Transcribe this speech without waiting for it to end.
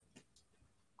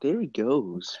There he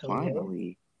goes, Hello.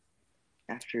 finally.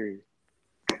 After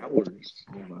hours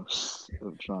almost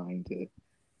of trying to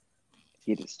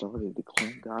get it started, the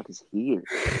Clamp God is here.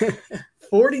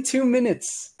 42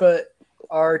 minutes, but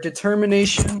our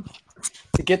determination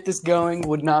to get this going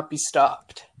would not be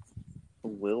stopped.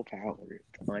 Willpower,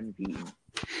 unbeaten.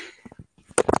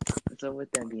 So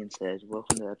with that being said,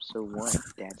 welcome to episode 1,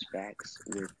 Dad's Facts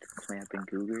with Clamp and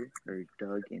Cougar, or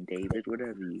Doug and David,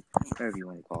 whatever you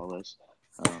want to call us.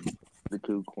 The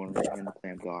Coug Corner and the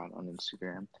Clamp God on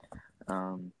Instagram.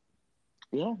 Um,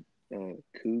 yeah, a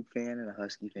Coug fan and a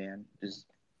Husky fan. Just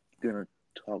gonna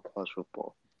talk college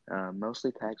football.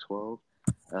 Mostly Pac-12,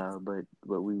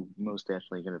 but we most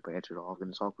definitely gonna branch it off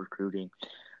and talk recruiting,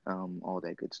 all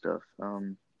that good stuff.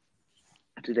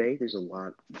 Today there's a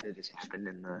lot that has happened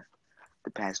in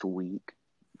the past week,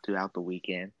 throughout the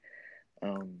weekend.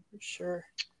 Sure.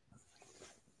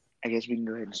 I guess we can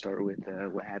go ahead and start with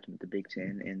what happened with the Big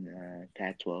Ten and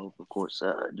Pac-12. Of course,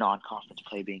 non-conference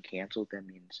play being canceled. That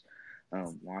means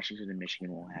Washington and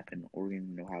Michigan won't happen.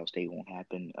 Oregon and Ohio State won't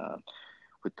happen.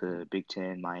 With the Big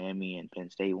Ten, Miami and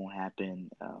Penn State won't happen.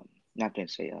 Not Penn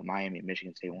State, Miami and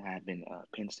Michigan State won't happen.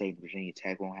 Penn State and Virginia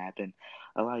Tech won't happen.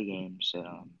 A lot of games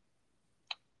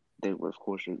that, of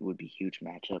course, would be huge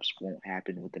matchups won't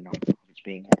happen with the non-conference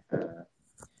being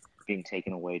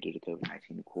taken away due to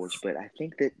COVID-19, of course. But I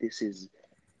think this is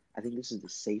the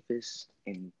safest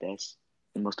and best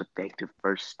and most effective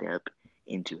first step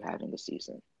into having a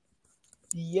season.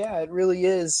 Yeah, it really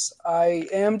is. I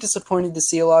am disappointed to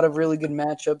see a lot of really good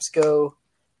matchups go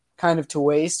kind of to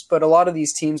waste, but a lot of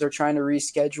these teams are trying to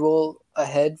reschedule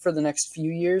ahead for the next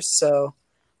few years. So,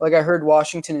 like I heard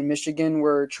Washington and Michigan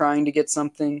were trying to get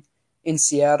something in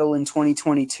Seattle in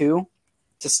 2022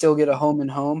 to still get a home and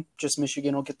home. Just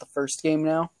Michigan will get the first game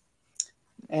now.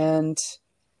 And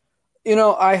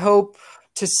I hope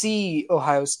to see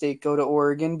Ohio State go to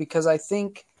Oregon because I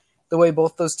think the way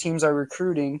both those teams are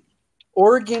recruiting,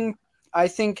 Oregon, I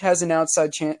think, had an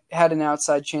outside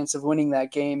chance of winning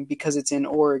that game because it's in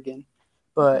Oregon,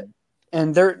 but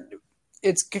Mm-hmm. and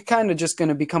it's kind of just going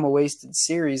to become a wasted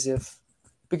series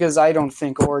because I don't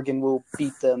think Oregon will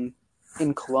beat them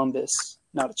in Columbus.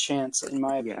 Not a chance, in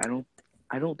my Yeah, opinion.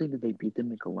 I don't think that they beat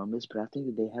them in Columbus, but I think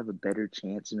that they have a better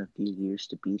chance in a few years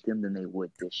to beat them than they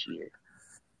would this year.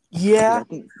 Because Yeah, I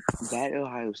think that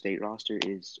Ohio State roster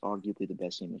is arguably the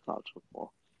best team in college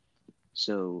football.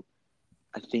 So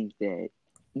I think that,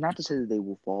 not to say that they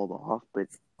will fall off, but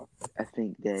I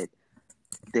think that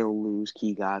they'll lose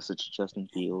key guys such as Justin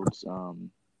Fields, and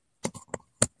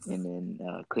then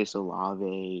Chris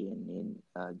Olave, and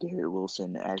then Garrett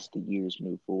Wilson as the years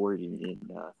move forward.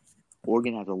 And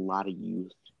Oregon has a lot of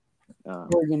youth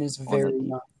Oregon is on that very deep.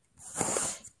 young.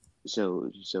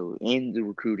 So and the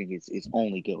recruiting is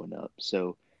only going up.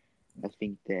 So I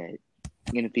think that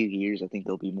in a few years, I think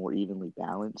they'll be more evenly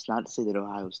balanced. Not to say that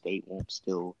Ohio State won't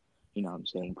still, what I'm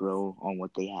saying, grow on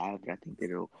what they have, but I think that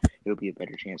it'll be a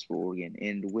better chance for Oregon.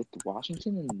 And with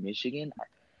Washington and Michigan,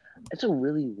 it's a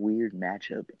really weird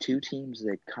matchup. Two teams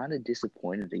that kind of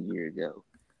disappointed a year ago.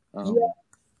 Yeah. Um,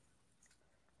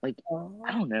 like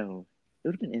I don't know, it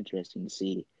would have been interesting to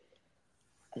see.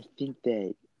 I think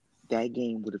that that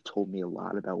game would have told me a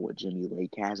lot about what Jimmy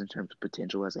Lake has in terms of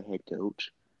potential as a head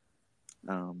coach.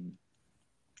 Um,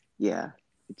 yeah,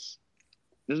 it's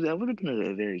that would have been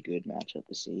a very good matchup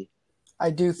to see. I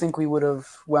do think we would have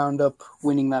wound up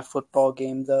winning that football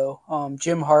game, though.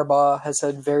 Jim Harbaugh has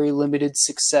had very limited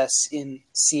success in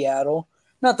Seattle.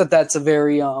 Not that that's a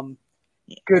very Yeah,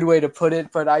 good way to put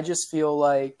it, but I just feel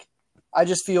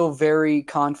very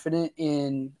confident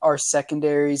in our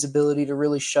secondary's ability to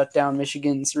really shut down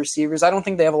Michigan's receivers. I don't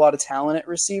think they have a lot of talent at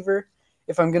receiver.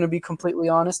 If I'm going to be completely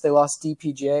honest, they lost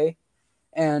DPJ,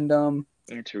 and and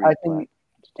I Tariq Black think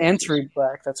to and Texas. Tariq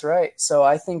Black. That's right. So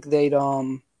I think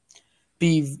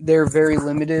they're very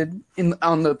limited in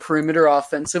on the perimeter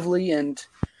offensively, and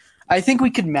I think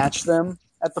we could match them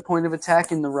at the point of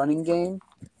attack in the running game.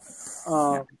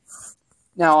 Yeah, Um,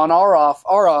 Now on our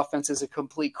offense is a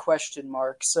complete question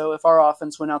mark. So if our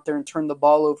offense went out there and turned the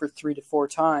ball over 3 to 4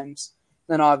 times,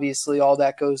 then obviously all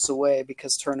that goes away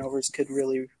because turnovers could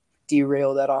really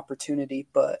derail that opportunity.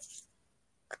 But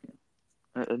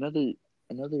another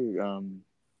another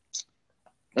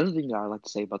another thing that I like to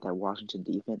say about that Washington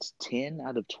defense: 10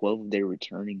 out of 12 of their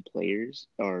returning players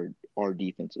are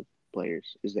defensive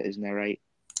players. Isn't that right?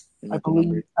 Isn't that the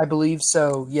number? I believe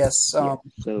so. Yes, Yeah.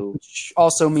 So which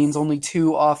also means only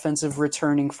 2 offensive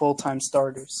returning full time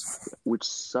starters. which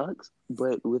sucks,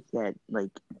 but with that,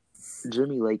 like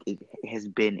Jimmy Lake has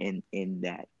been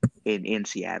in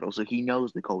Seattle, so he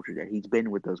knows the culture there. He's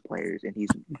been with those players, and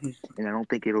I don't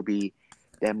think it'll be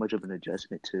that much of an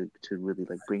adjustment to really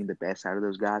like bring the best out of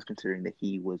those guys, considering that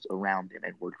he was around them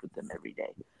and worked with them every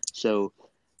day. So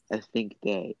I think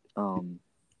that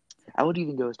I would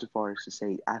even go as far as to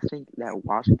say I think that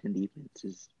Washington defense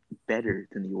is better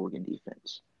than the Oregon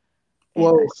defense, and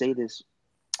Well, I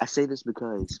say this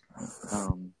because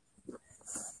um,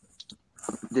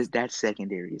 that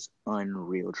secondary is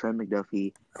unreal. Trent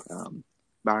McDuffie,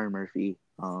 Byron Murphy,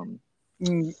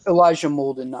 Elijah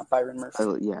Molden, not Byron Murphy.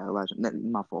 yeah, Elijah.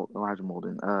 My fault, Elijah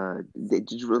Molden. They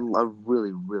just a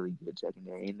really really good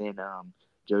secondary, and then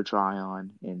Joe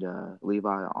Tryon and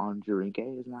Levi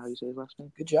Onjurinke, isn't that how you say his last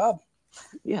name? Good job.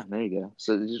 Yeah, there you go.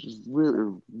 So it's just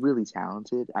really really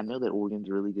talented. I know that Oregon's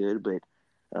really good, but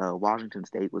Washington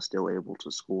State was still able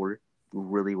to score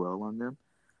really well on them.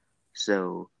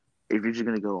 So if you're just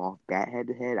gonna go off that head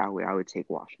to head, I would take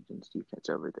Washington's defense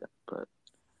over them. But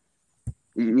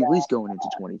at least going into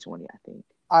 2020, I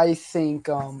think.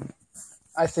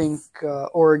 I think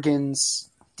Oregon's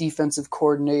defensive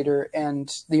coordinator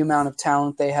and the amount of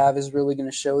talent they have is really going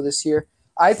to show this year.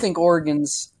 I think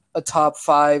Oregon's a top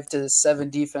 5 to 7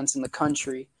 defense in the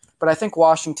country, but I think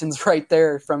Washington's right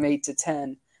there from 8 to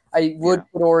 10. I would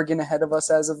put Oregon ahead of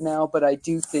us as of now, but I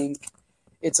do think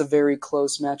it's a very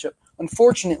close matchup.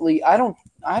 Unfortunately, I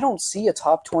don't see a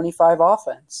top 25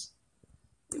 offense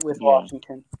with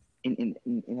Washington. And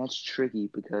that's tricky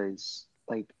because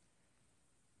like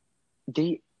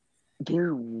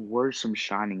there were some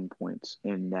shining points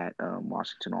in that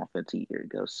Washington offense a year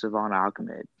ago. Savon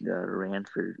Ahmed ran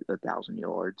for 1,000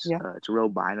 yards. Yeah. Terrell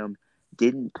Bynum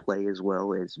didn't play as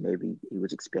well as maybe he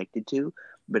was expected to,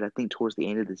 but I think towards the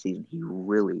end of the season he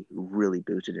really really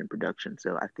boosted in production.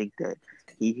 So I think that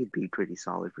he could be pretty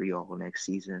solid for y'all next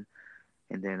season.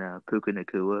 And then Puka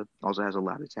Nacua also has a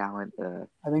lot of talent.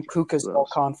 I think Puka's all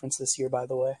conference this year, by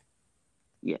the way.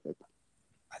 Yeah.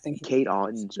 I think Cade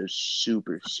Otton's are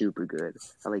super, super good.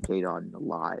 I like Cade Otton a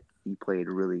lot. He played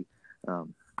a really,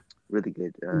 really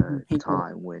good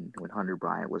time when Hunter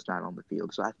Bryant was not on the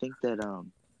field. So I think that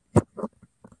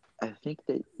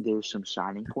there's some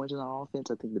shining points in the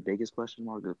offense. I think the biggest question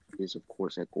mark is, of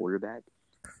course, at quarterback.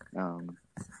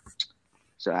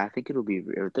 So I think it'll be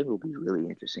really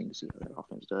interesting to see how that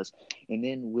offense does. And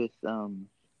then with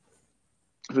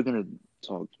if we're gonna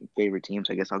talk favorite teams,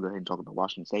 I guess I'll go ahead and talk about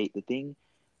Washington State. The thing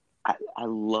I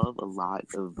love a lot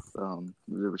of the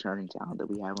returning talent that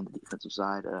we have on the defensive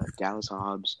side. Dallas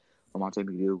Hobbs, Lamonte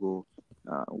McDougal,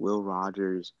 Will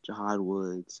Rogers, Jahad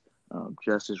Woods,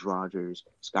 Justice Rogers,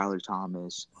 Skylar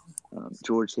Thomas,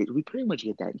 George Tate. We pretty much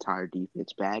get that entire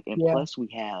defense back. And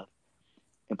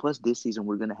plus this season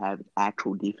we're going to have an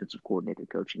actual defensive coordinator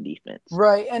coaching defense.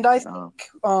 Right, and I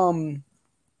think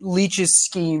Leach's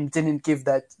scheme didn't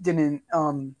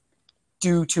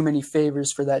do too many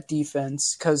favors for that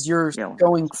defense because you're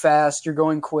going fast, you're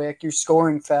going quick, you're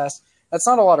scoring fast. That's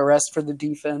not a lot of rest for the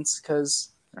defense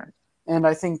and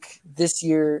I think this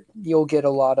year you'll get a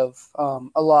lot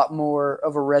more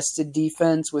of a rested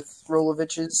defense with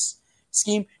Rolovich's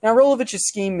scheme. Now Rolovich's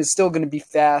scheme is still going to be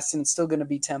fast and it's still going to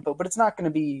be tempo, but it's not going to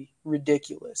be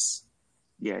ridiculous.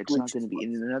 Yeah, it's not going to be.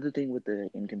 And another thing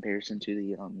in comparison to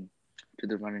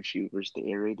the run and shoot versus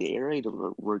the air raid. The air raid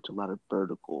worked a lot of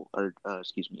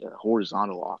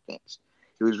horizontal offense.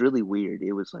 It was really weird.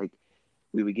 It was like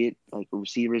we would get like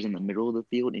receivers in the middle of the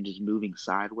field and just moving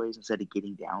sideways instead of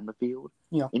getting down the field.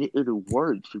 Yeah. And it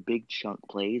worked for big chunk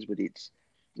plays, but it's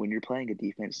when you're playing a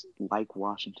defense like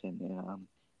Washington,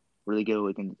 where they go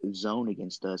against zone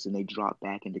against us and they drop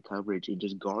back into coverage and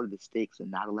just guard the sticks and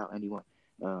not allow anyone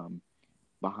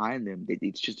behind them.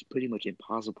 It's just pretty much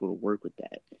impossible to work with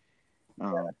that.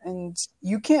 And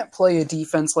you can't play a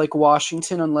defense like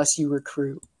Washington unless you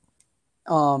recruit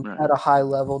at a high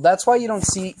level. That's why you don't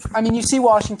see – I mean, you see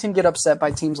Washington get upset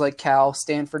by teams like Cal,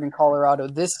 Stanford, and Colorado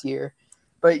this year,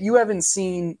 but you haven't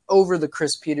seen over the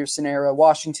Chris Peterson era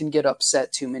Washington get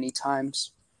upset too many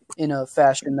times in a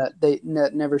fashion that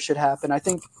never should happen. I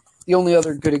think the only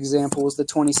other good example was the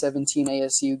 2017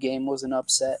 ASU game was an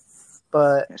upset.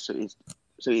 But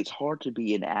So it's hard to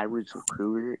be an average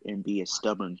recruiter and be a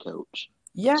stubborn coach.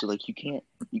 Yeah. So like you can't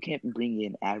bring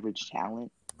in average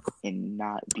talent and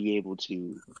not be able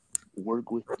to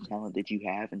work with the talent that you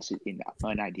have in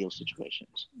unideal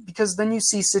situations. Because then you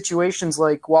see situations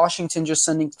like Washington just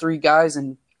sending 3 guys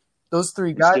and those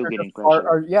 3 guys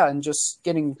are just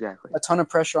getting a ton of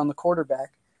pressure on the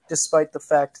quarterback, despite the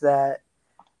fact that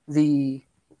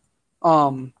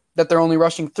that they're only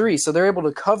rushing 3. So they're able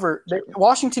to cover.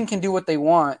 Washington can do what they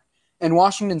want, and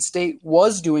Washington State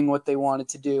was doing what they wanted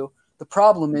to do. The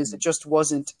problem is it just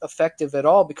wasn't effective at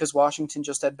all because Washington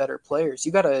just had better players.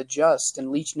 You got to adjust, and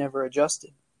Leach never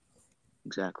adjusted.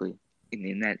 Exactly.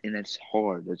 and that's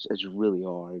hard. It's really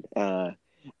hard.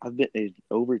 I've been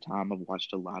over time. I've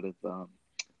watched a lot of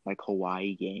like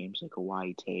Hawaii games, like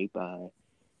Hawaii tape.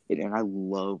 And I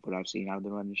love what I've seen out of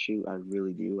them on the shoot. I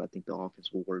really do. I think the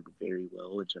offense will work very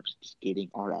well in terms of just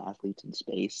getting our athletes in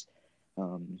space,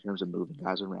 in terms of moving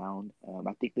guys around.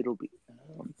 I think it'll be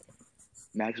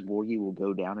Max Borghi will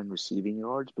go down in receiving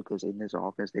yards because in this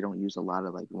offense they don't use a lot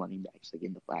of like running backs like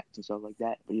in the flats and stuff like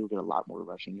that. But he'll get a lot more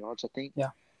rushing yards, I think. Yeah.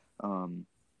 So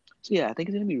yeah, I think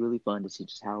it's gonna be really fun to see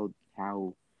just how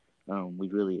we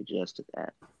really adjust to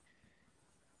that.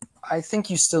 I think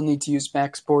you still need to use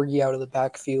Max Borghi out of the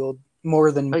backfield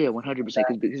more than. Oh yeah, 100%.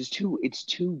 Because it's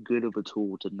too good of a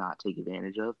tool to not take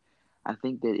advantage of. I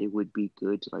think that it would be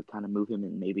good to like kind of move him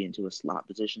in maybe into a slot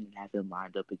position and have him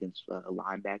lined up against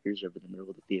linebackers over the middle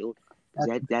of the field.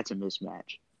 That's a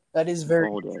mismatch. That is very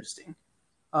all day. interesting.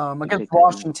 Against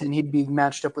Washington, he'd be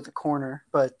matched up with a corner,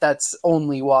 but that's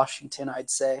only Washington, I'd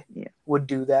say, would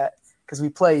do that because we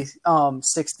play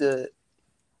 6 to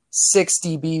 6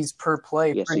 DBs per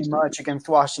play pretty much against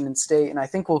Washington State, and I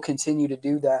think we'll continue to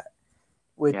do that.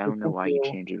 I don't know why you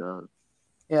change it up.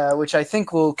 Yeah, which I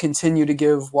think will continue to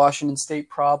give Washington State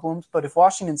problems. But if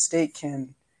Washington State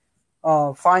can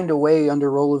find a way under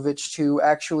Rolovich to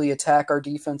actually attack our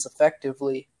defense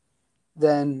effectively,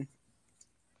 then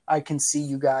I can see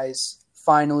you guys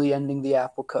finally ending the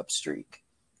Apple Cup streak.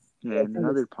 Yeah, and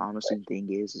another promising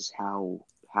thing is how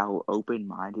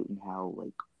open-minded and how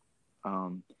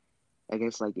I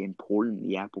guess like important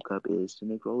the Apple Cup is to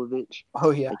Nick Rolovich. Oh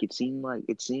yeah. Like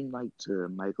it seemed like to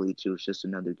Mike Leach it was just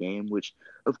another game, which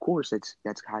of course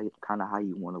that's kind of how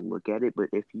you want to look at it. But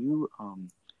if you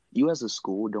as a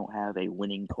school don't have a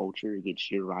winning culture against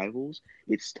your rivals,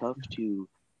 it's tough to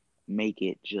make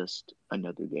it just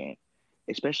another game.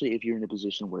 Especially if you're in a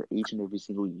position where each and every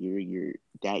single year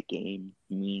that game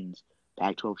means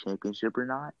Pac-12 championship or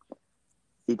not.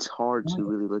 It's hard to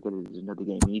really look at it as another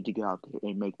game. You need to go out there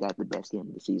and make that the best game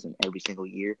of the season every single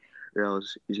year, or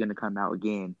else he's going to come out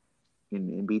again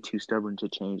and be too stubborn to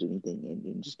change anything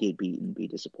and just get beat and be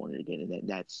disappointed again. And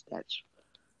that's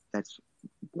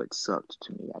what sucked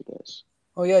to me, I guess.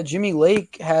 Oh yeah, Jimmy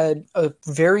Lake had a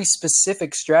very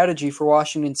specific strategy for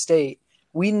Washington State.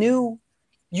 We knew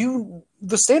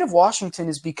the state of Washington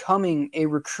is becoming a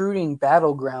recruiting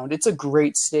battleground. It's a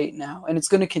great state now, and it's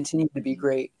going to continue to be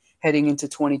great heading into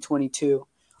 2022.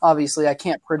 Obviously, I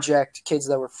can't project kids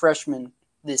that were freshmen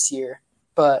this year,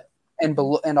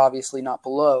 and obviously not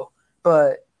below.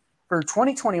 But for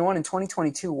 2021 and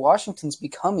 2022, Washington's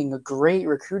becoming a great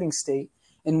recruiting state.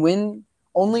 And when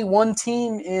only one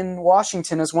team in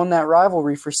Washington has won that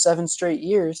rivalry for 7 straight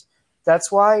years,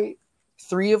 that's why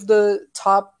 3 of the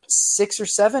top 6 or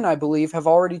 7, I believe, have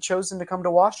already chosen to come to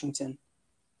Washington.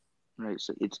 Right.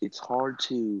 So it's hard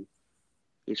to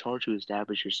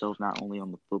establish yourself not only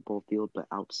on the football field but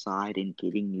outside and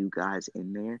getting new guys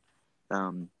in there.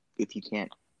 If you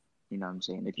can't,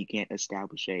 if you can't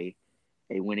establish a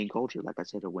winning culture, like I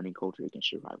said, a winning culture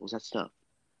against your rivals, that's tough.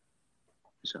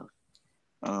 So,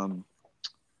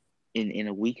 in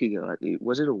a week ago,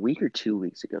 was it a week or 2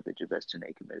 weeks ago that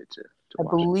Javestine committed to I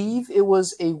believe it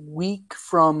was a week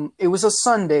from. It was a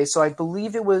Sunday, so I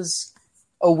believe it was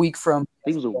a week from. I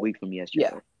think it was a week from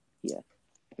yesterday. Yeah.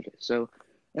 Okay, so.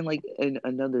 And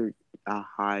another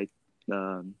high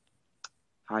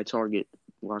target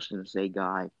Washington State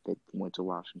guy that went to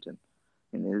Washington,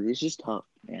 and it's just tough,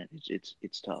 man.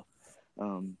 It's tough.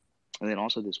 And then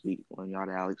also this week,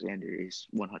 Onyata Alexander is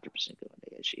 100% going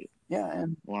to ASU. Yeah,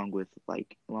 and along with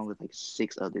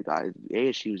 6 other guys,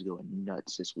 ASU is going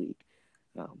nuts this week.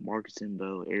 Marcus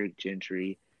Imbo, Eric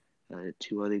Gentry,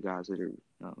 2 other guys that are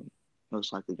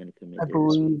most likely going to commit there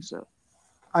this week. So.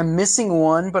 I'm missing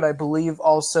one, but I believe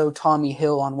also Tommy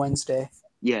Hill on Wednesday.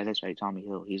 Yeah, that's right, Tommy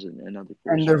Hill. He's another.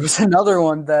 And there was another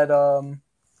one that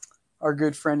our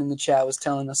good friend in the chat was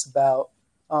telling us about.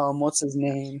 What's his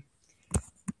name?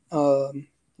 Let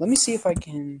me see if I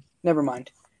can. Never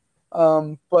mind.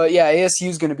 But yeah, ASU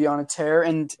is going to be on a tear,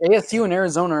 and ASU and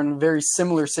Arizona are in a very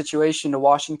similar situation to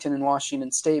Washington and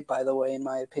Washington State, by the way, in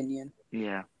my opinion.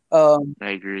 Yeah, I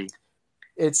agree.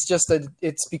 It's just that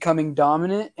it's becoming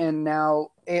dominant, and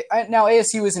now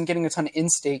ASU isn't getting a ton of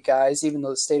in-state guys, even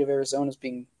though the state of Arizona has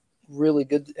been really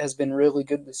good this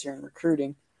year in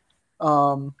recruiting.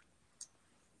 But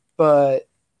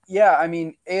yeah, I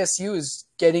mean, ASU is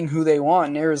getting who they want,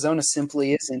 and Arizona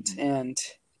simply isn't. And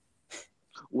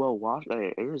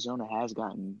Arizona has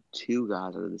gotten 2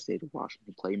 guys out of the state of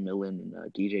Washington, Clay Millen and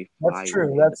DJ Flyer. That's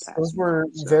true. Those were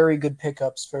very good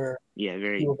pickups for. Yeah,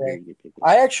 very good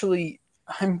pickups.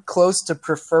 I'm close to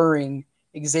preferring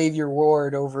Xavier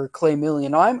Ward over Clay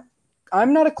Millen.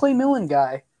 I'm not a Clay Millen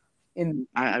guy. In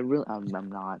I'm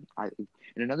not.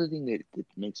 And another thing that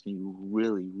makes me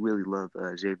really, really love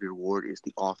Xavier Ward is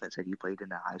the offense that he played in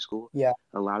high school. Yeah,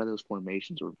 A lot of those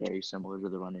formations were very similar to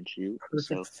the run and shoot. perfect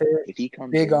So fit, if he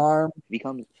comes big in, arm. if he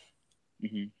comes,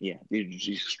 yeah, there's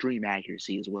extreme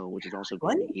accuracy as well, which is also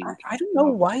What? very huge I don't in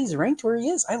know why offensive he's play. ranked where he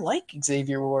is. I like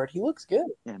Xavier Ward. He looks good,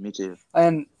 Yeah, me too.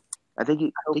 and I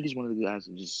think he's one of the guys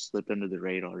that just slipped under the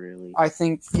radar, really. I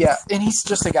think and he's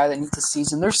just a guy that needs a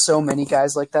season. There's so many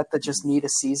guys like that that just need a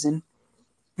season.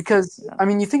 Because Yeah, I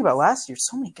mean, you think about last year,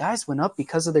 so many guys went up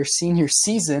because of their senior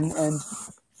season,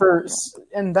 for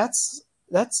yeah, and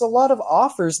that's a lot of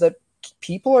offers that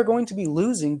people are going to be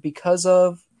losing because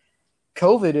of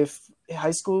COVID. If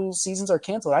high school seasons are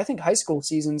canceled, I think high school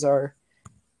seasons are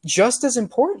just as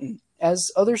important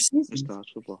as other it's seasons. college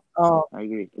football. Uh, I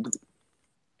agree.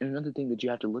 And another thing that you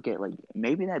have to look at, like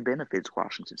maybe that benefits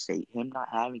Washington State. Him not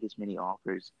having as many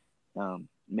offers,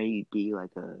 may be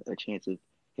like a chance of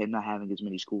him not having as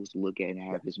many schools to look at and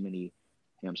have as many,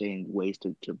 I'm saying, ways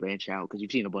to branch out. Because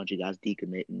you've seen a bunch of guys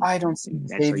decommit, I don't see and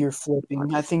that's like Xavier a lot flipping. of I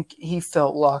people. think he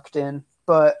felt locked in,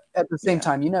 but at the same Yeah,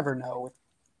 time, you never know.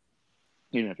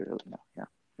 you never really know. Yeah,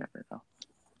 never know.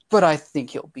 But I think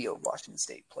he'll be a Washington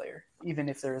State player, even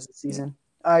if there is a Yeah. season.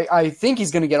 I think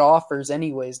he's going to get offers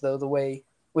anyways, though, the way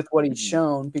with what he's Mm-hmm.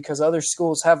 shown, because other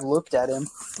schools have looked at him.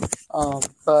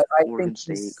 But I think Oregon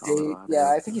State, I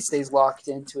Colorado. think he stays locked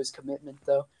into his commitment,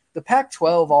 though. The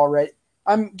Pac-12 already,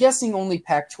 I'm guessing only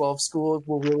Pac-12 schools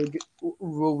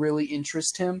will really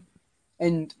interest him.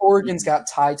 And Oregon's Mm-hmm. got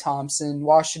Ty Thompson,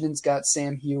 Washington's got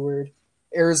Sam Heward,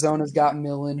 Arizona's got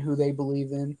Millen, who they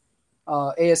believe in.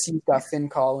 ASU's got Finn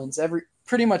Collins.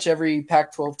 Pretty much every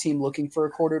Pac-12 team looking for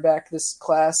a quarterback this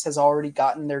class has already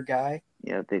gotten their guy,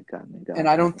 Yeah, they've gotten it and done.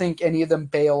 I don't think any of them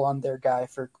bail on their guy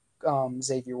for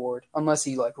Xavier Ward unless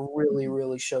he like really, Mm-hmm.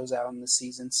 really shows out in the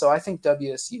season. So I think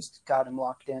WSU's got him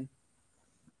locked in.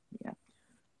 Yeah.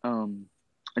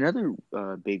 Another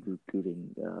big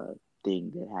recruiting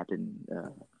thing that happened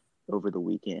over the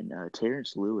weekend.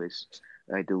 Terrence Lewis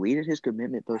deleted his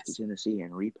commitment post to Tennessee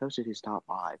and reposted his top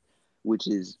five, which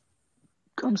is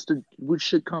which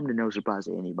should come to no surprise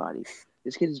to anybody.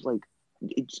 This kid is like,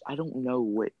 I don't know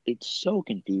what, it's so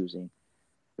confusing.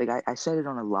 Like I said it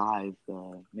on a live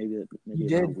You maybe about a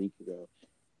did. week ago.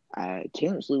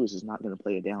 Terrence Lewis is not going to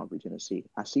play it down for Tennessee.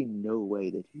 I see no way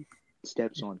that he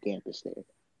steps on campus there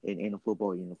in a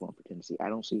football uniform for Tennessee. I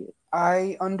don't see it.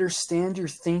 I understand your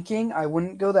thinking. I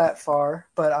wouldn't go that far,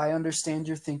 but I understand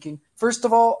your thinking. First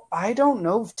of all, I don't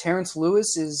know if Terrence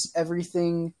Lewis is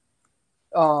everything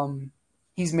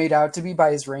he's made out to be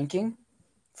by his ranking.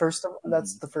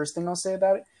 That's the first thing I'll say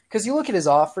about it. Because you look at his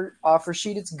offer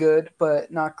sheet, it's good,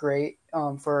 but not great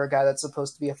for a guy that's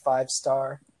supposed to be a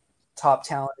 5-star top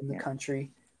talent in the Yeah.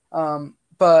 country.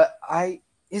 But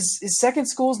his second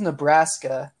school is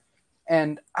Nebraska,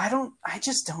 and I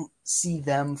just don't see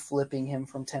them flipping him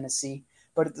from Tennessee.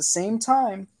 But at the same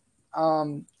time,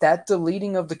 that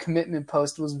deleting of the commitment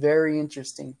post was very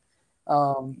interesting.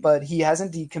 But he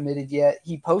hasn't decommitted yet.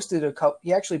 He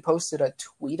actually posted a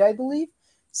tweet, I believe,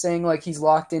 saying like he's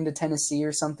locked into Tennessee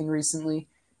or something recently,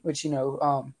 which you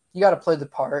got to play the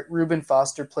part. Reuben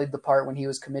Foster played the part when he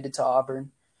was committed to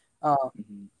Auburn.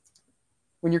 Mm-hmm.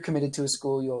 When you're committed to a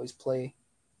school, you always play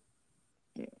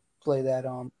Yeah. that.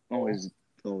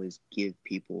 Always give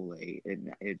people a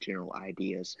general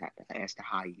idea as to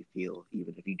how you feel,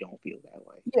 even if you don't feel that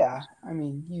way. Yeah, I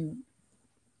mean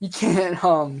you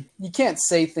can't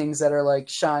say things that are like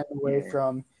shying away Yeah.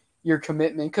 from your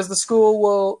commitment because the school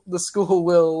will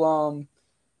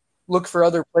look for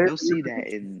other players. They'll see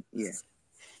that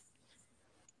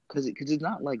because it's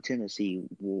not like Tennessee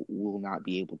will not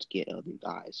be able to get other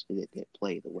guys that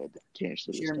play the way that Terrence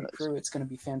Lewis Jeremy does. Pruitt's going to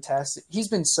be fantastic. He's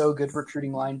been so good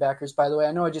recruiting linebackers, by the way.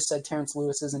 I know I just said Terrence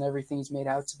Lewis isn't everything he's made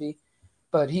out to be,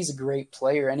 but he's a great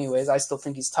player anyways. I still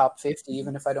think he's top 50,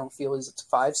 even if I don't feel he's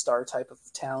a 5-star type of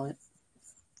talent.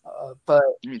 But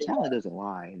I mean, talent doesn't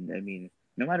lie. And I mean,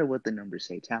 no matter what the numbers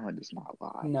say, talent does not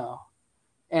lie. no.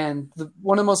 And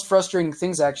one of the most frustrating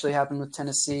things actually happened with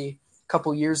Tennessee a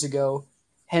couple years ago.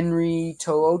 Henry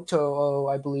To'oto'o,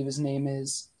 I believe his name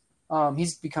is.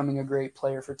 He's becoming a great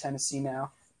player for Tennessee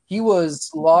now. He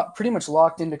was pretty much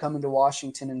locked into coming to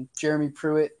Washington, and Jeremy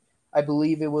Pruitt, I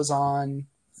believe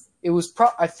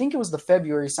I think it was the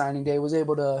February signing day, was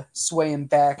able to sway him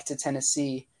back to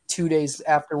Tennessee 2 days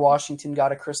after Washington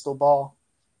got a crystal ball,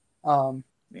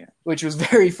 which was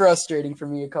very frustrating for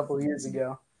me a couple of years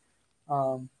ago,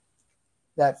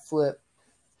 that flip.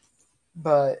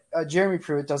 But Jeremy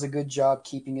Pruitt does a good job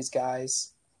keeping his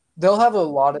guys. They'll have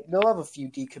a few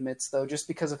decommits though, just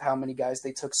because of how many guys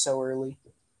they took so early.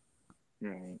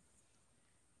 Right.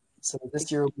 So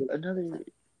this year will be Another,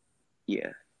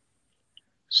 yeah.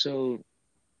 So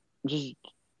just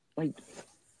like,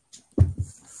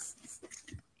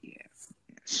 yeah,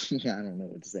 yeah. I don't know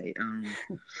what to say.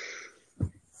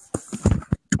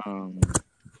 Um.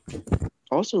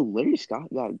 Also, Larry Scott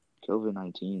got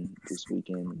COVID-19 this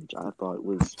weekend, which I thought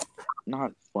was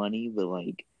not funny, but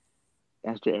like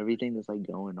after everything that's like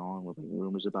going on with like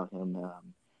rumors about him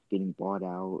getting bought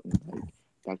out and like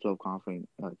Pac-12 conference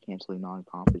canceling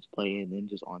non-conference play, and then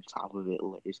just on top of it,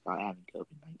 Larry Scott having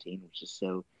COVID-19 was just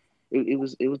so. It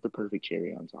was the perfect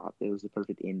cherry on top. It was the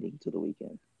perfect ending to the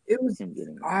weekend. it was Him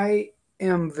getting that, I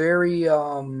am very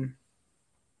and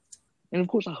of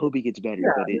course I hope he gets better.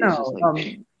 yeah, But it's just no, like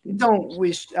goodness don't gracious.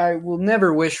 wish I will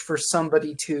never wish for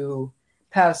somebody to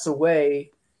pass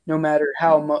away no matter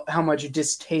Yeah. how much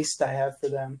distaste I have for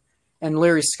them. And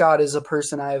Larry Scott is a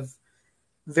person I have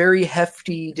very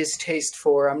hefty distaste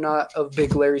for. I'm not a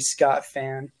big Larry Scott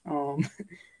fan. Mm.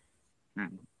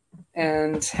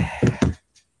 And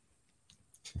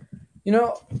you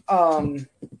know,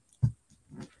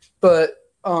 but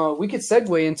we could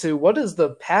segue into what does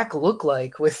the pack look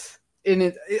like with in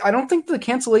it. I don't think the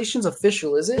cancellation's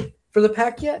official, is it, for the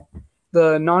pack yet?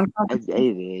 The non-conference. It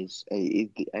is.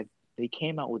 They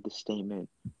came out with the statement.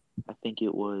 I think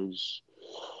it was.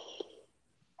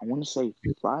 I want to say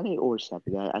Friday or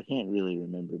Saturday. I can't really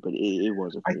remember, but it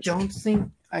was official.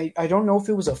 I don't know if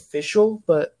it was official,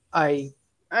 but I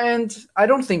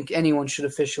don't think anyone should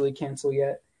officially cancel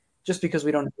yet, just because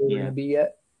we don't know where we're going to Yeah, be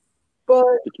yet. But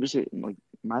but like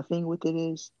my thing with it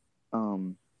is,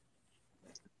 um,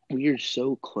 we are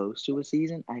so close to a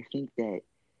season. I think that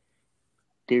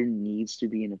there needs to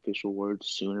be an official word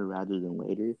sooner rather than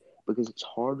later because it's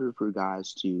harder for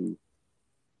guys to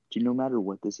no matter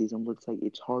what the season looks like,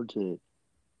 it's hard to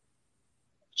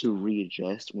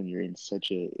readjust when you're in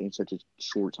such a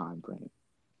short time frame.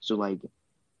 So like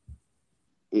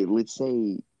let's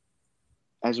say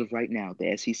as of right now,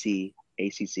 the SEC,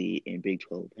 ACC, and Big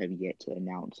 12 have yet to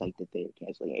announce like that they're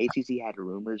canceling. ACC had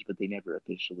rumors, but they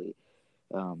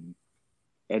um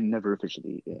never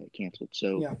officially canceled.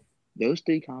 So yeah, those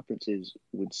three conferences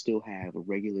would still have a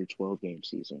regular 12-game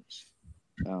seasons.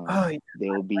 oh, yeah,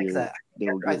 They'll I like be that.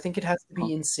 they'll I go, think it has to huh?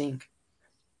 be in sync.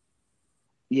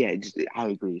 Yeah, I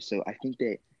agree. So I think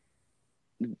that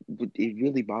it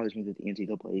really bothers me that the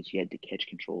NCAA has yet to catch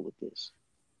control of this.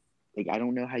 Like I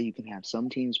don't know how you can have some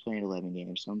teams playing 11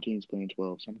 games, some teams playing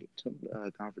 12, some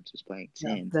conferences playing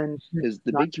Yeah, 10, then because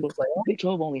not do The playoff. Big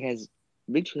 12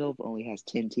 only has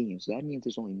 10 teams, so that means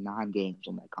there's only 9 games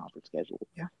on that conference schedule.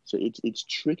 Yeah, So it's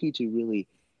tricky to really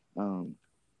um,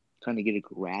 kind of get a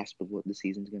grasp of what the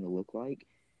season's going to look like,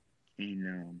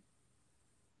 and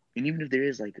even if there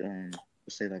is like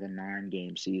let's say like a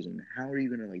 9-game season, how are you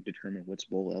going to like determine what's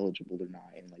bowl eligible or not,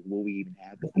 and like will we even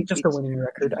have I bowl? think just a winning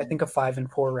record. I It's think a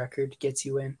 5-4 record gets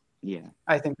you in. yeah,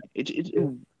 I think it's it's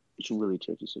too. it's a really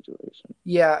tricky situation.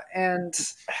 Yeah, and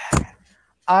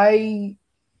I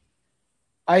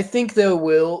I think they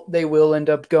will end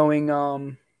up going.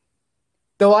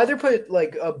 They'll either put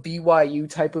like a BYU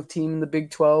type of team in the Big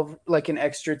 12, like an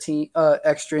extra team,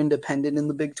 extra independent in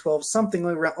the Big 12, something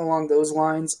like along those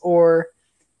lines, or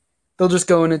they'll just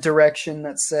go in a direction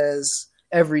that says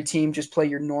every team just play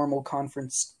your normal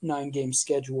conference 9-game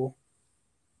schedule.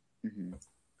 Hmm.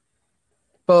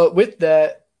 But with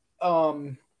that,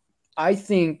 um, I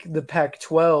think the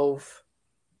Pac-12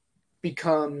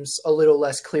 becomes a little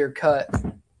less clear cut.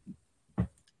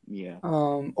 Yeah,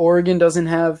 Oregon doesn't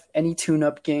have any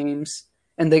tune-up games,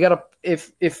 and they gotta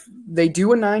if they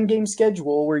do a 9-game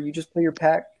schedule where you just play your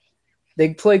pack,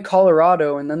 they play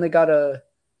Colorado, and then they gotta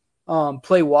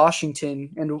play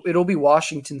Washington, and it'll be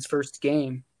Washington's first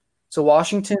game. So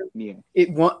Washington, yeah,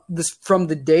 it this from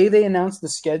the day they announce the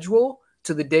schedule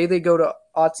to the day they go to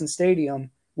Autzen Stadium,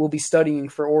 will be studying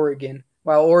for Oregon,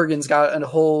 while Oregon's got a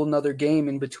whole another game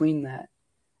in between that,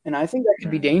 and I think that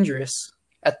could be right, dangerous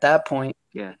at that point.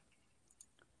 yeah.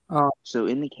 Um, So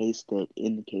in the case that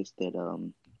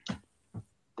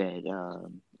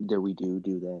we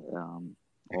do that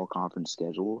all conference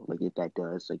schedule, like if that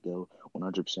does like go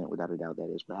 100% without a doubt, that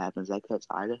is what happens. That cuts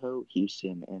Idaho,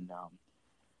 Houston, and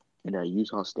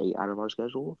Utah State out of our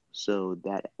schedule. So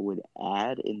that would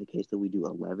add, in the case that we do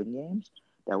 11 games,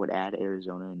 that would add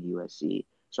Arizona and USC.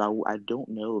 So I don't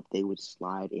know if they would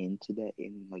slide into that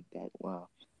in like that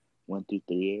 1 through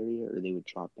 3 area, or they would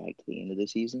drop back to the end of the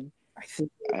season. I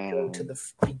think they would go to Um, the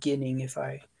beginning if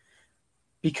I.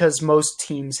 because most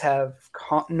teams have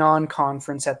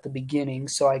non-conference at the beginning.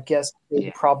 So I guess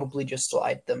they'd probably just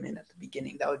slide them in at the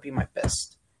beginning. That would be my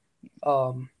best.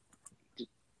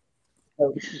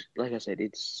 Like I said,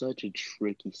 it's such a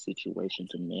tricky situation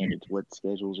to manage. What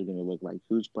schedules are going to look like?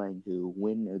 Who's playing who?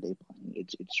 When are they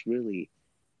playing?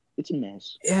 It's a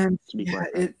mess. And To be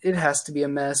quite frank. it has to be a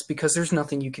mess because there's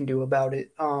nothing you can do about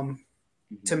it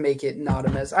to make it not a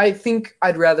mess. I think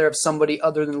I'd rather have somebody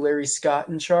other than Larry Scott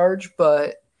in charge,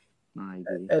 but I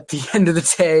agree. at the end of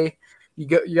the day, you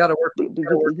got to work with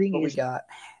what we got.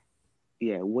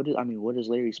 Yeah, what is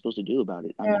Larry supposed to do about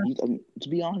it? I mean, to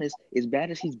be honest, as bad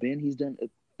as he's been, he's done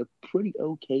a pretty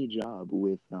okay job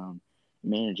with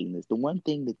managing this. The one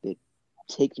thing that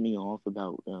takes me off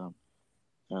about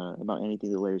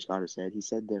anything that Larry Scott has said, he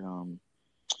said that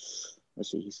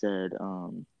he said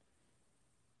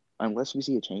unless we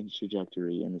see a change in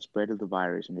trajectory and the spread of the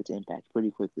virus and its impact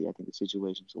pretty quickly, I think the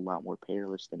situation's a lot more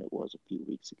perilous than it was a few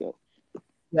weeks ago.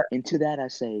 Yeah. And to that I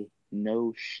say,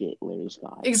 no shit, Larry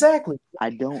Scott. Exactly.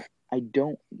 I don't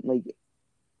like.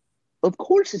 Of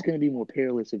course, it's going to be more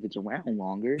perilous if it's around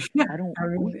longer. Yeah,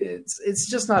 it's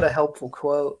just not a helpful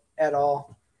quote at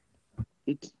all.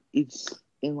 It's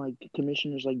and like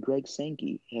commissioners like Greg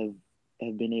Sankey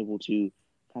have been able to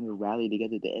kind of rally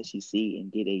together the SEC and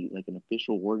get an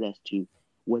official word as to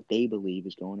what they believe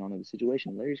is going on in the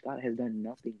situation. Larry Scott has done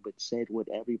nothing but said what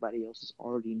everybody else has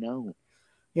already known.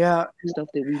 Yeah, stuff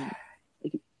that we.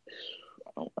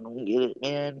 I don't get it,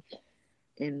 man.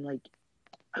 And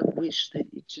I wish that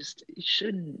it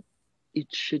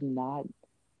should not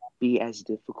be as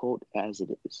difficult as it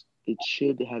is. It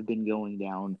should have been going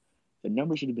down. The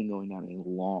number should have been going down a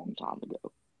long time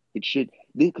ago. It should,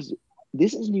 because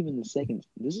this isn't even the second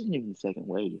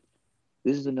wave.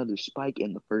 This is another spike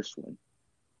in the first one.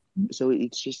 So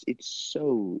it's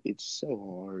so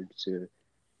hard to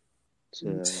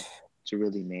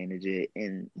really manage it,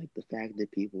 and the fact that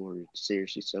people are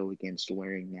seriously so against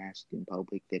wearing masks in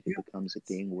public that it becomes a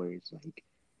thing where it's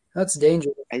that's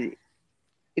dangerous.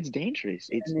 It's dangerous.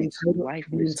 It's life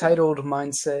the entitled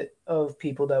mindset of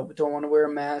people that don't want to wear a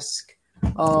mask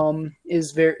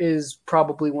is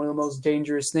probably one of the most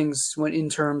dangerous things in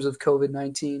terms of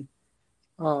COVID-19.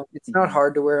 It's not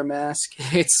hard to wear a mask.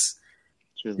 It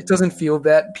doesn't feel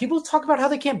bad. People talk about how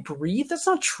they can't breathe. That's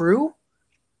not true.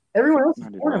 Everyone else is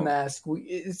wearing a mask.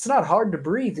 It's not hard to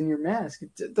breathe in your mask.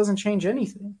 It doesn't change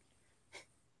anything.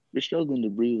 You're struggling to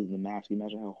breathe with the mask.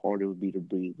 Imagine how hard it would be to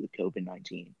breathe with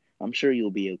COVID-19. I'm sure you'll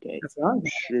be okay. That's right. I'm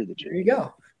sure that there you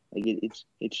go. It's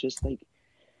just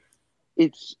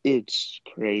it's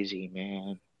crazy,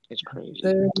 man. It's crazy.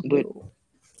 But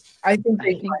I think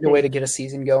they find a way to get a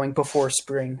season going before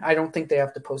spring. I don't think they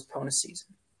have to postpone a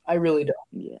season. I really don't.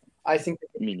 Yeah. I think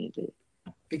me neither.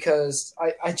 Because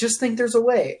I just think there's a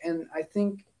way, and I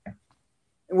think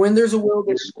when there's a will,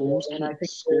 there's schools can't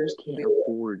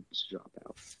afford to drop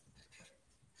out.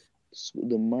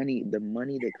 The money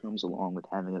that comes along with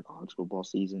having a college football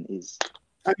season is.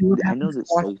 I know that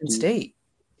Washington State.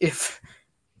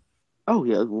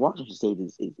 Washington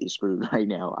State is screwed right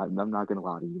now. I'm not going to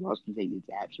lie to you. Washington State is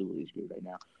absolutely screwed right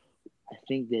now. I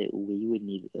think that we would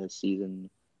need a season.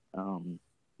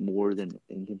 More than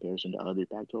in comparison to other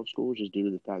Pac-12 schools, just due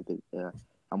to the fact that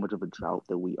how much of a drought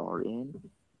that we are in.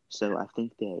 So I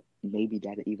think that maybe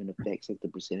that even affects the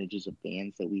percentages of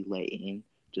fans that we let in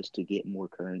just to get more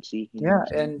currency.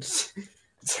 And it's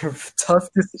tough.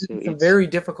 It's a very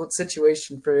difficult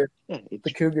situation for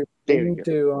the Cougars.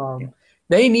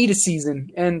 They need a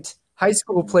season, and high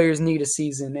school players need a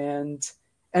season, and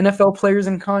NFL players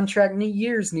in contract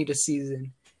years need a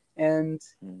season, and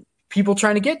people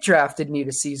trying to get drafted need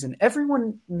a season.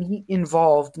 Everyone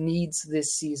involved needs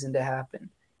this season to happen.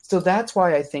 So that's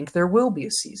why I think there will be a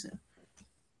season.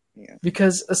 Yeah.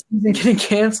 Because a season getting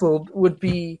canceled would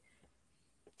be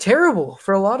terrible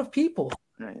for a lot of people.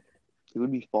 Right. It would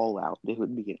be fallout. It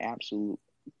would be an absolute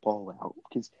fallout.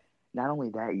 Because not only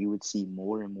that, you would see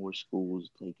more and more schools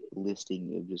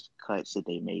listing of just cuts that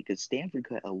they made. Because Stanford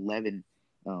cut 11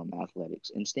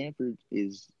 athletics. And Stanford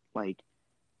is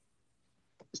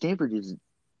Stanford is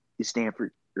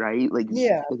Stanford, right?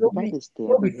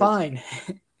 They'll be fine.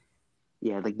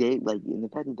 Yeah, and the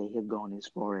fact that they have gone as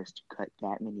far as to cut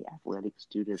that many athletics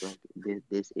due to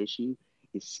this issue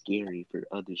is scary for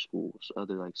other schools,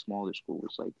 other smaller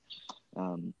schools.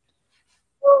 I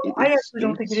actually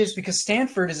don't think it is, because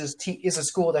Stanford is a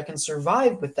school that can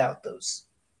survive without those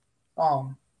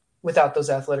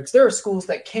athletics. There are schools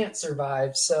that can't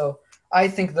survive, so I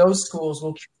think those schools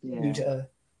will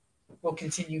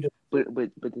continue to But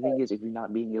the thing is, if you're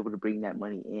not being able to bring that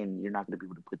money in, you're not going to be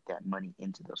able to put that money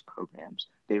into those programs.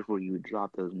 Therefore, you would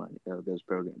drop those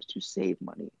programs to save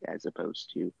money, as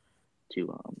opposed to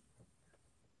to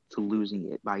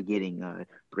losing it by getting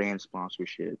brand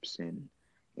sponsorships and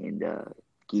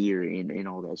gear and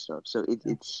all that stuff. So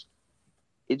it's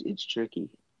tricky.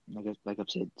 Like I've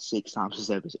said 6 times this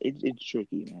episode, it's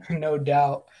tricky, man. No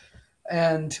doubt.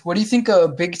 And what do you think a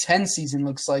Big Ten season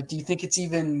looks like? Do you think it's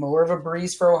even more of a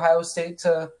breeze for Ohio State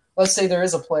to, let's say there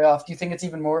is a playoff, do you think it's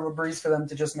even more of a breeze for them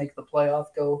to just make the playoff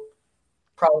go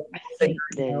probably? I think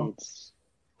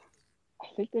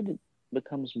that it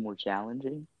becomes more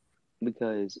challenging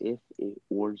because if it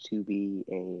were to be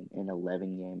an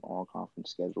 11-game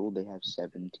all-conference schedule, they have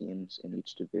 7 teams in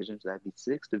each division, so that'd be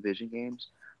 6 division games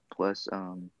plus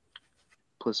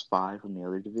plus 5 from the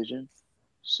other division.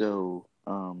 So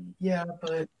yeah,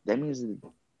 but that means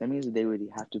that they would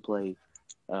have to play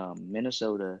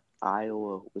Minnesota,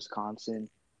 Iowa, Wisconsin,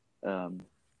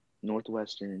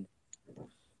 Northwestern,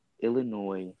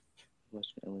 Illinois,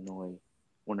 Western Illinois,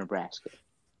 or Nebraska.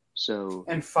 So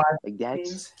and 5 like that's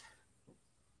teams.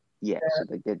 yeah. So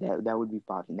like that would be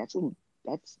 5. And that's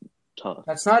tough.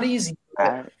 That's not easy.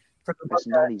 For the That's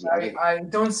not easy. I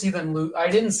don't see them lose. I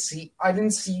didn't see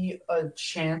a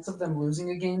chance of them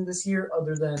losing a game this year,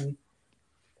 other than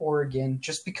Oregon,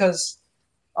 just because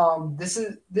this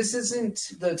isn't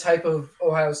the type of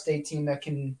Ohio State team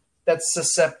that's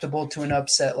susceptible to an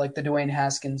upset like the Dwayne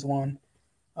Haskins one.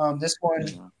 This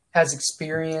one has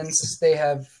experience. They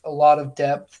have a lot of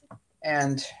depth,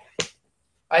 and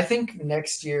I think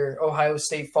next year Ohio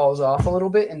State falls off a little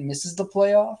bit and misses the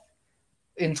playoff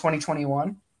in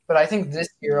 2021. But I think this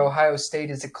year Ohio State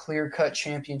is a clear-cut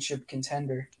championship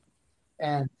contender,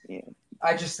 and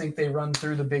I just think they run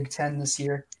through the Big Ten this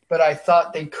year. But I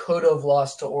thought they could have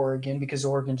lost to Oregon because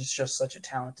Oregon is just such a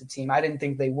talented team. I didn't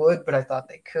think they would, but I thought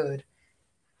they could.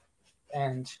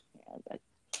 And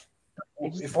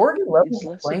if Oregon levels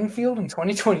the playing field in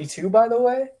 2022, by the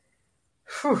way,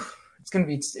 it's gonna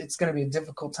be a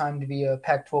difficult time to be a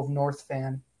Pac-12 North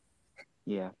fan.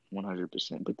 Yeah,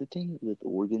 100%. But the thing with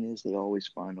Oregon is they always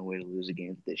find a way to lose a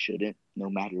game that they shouldn't,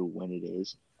 no matter when it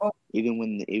is. Oh. Even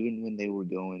when they were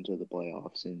going to the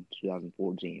playoffs in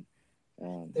 2014,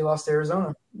 they lost to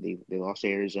Arizona. They lost to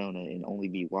Arizona and only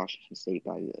beat Washington State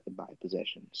by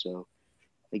possession. So,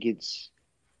 like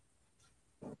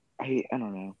I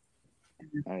don't know.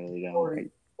 I really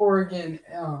don't. Oregon,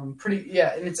 and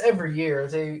it's every year.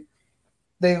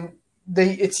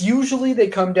 It's usually they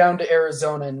come down to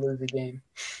Arizona and lose the game.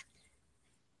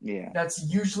 Yeah, that's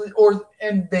usually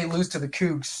and they lose to the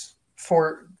Cougs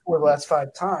for the last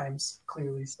 5 times.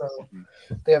 Clearly, so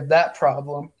they have that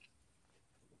problem.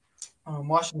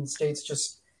 Washington State's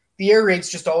just the air raid's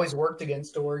just always worked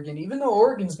against Oregon, even though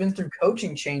Oregon's been through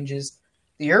coaching changes.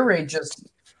 The air raid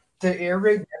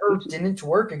never didn't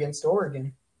work against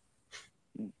Oregon.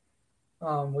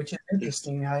 Which is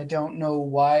interesting. I don't know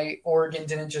why Oregon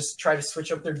didn't just try to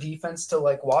switch up their defense to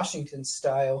like Washington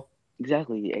style.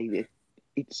 Exactly.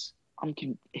 It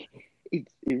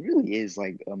really is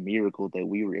like a miracle that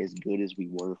we were as good as we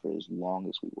were for as long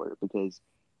as we were, because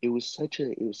it was such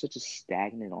a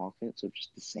stagnant offense of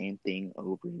just the same thing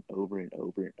over and over and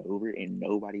over and over, and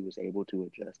nobody was able to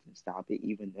adjust and stop it,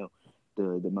 even though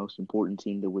the most important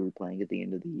team that we were playing at the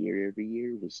end of the year every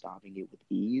year was stopping it with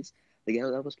ease. Like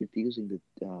that was confusing that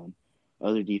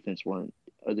other defenses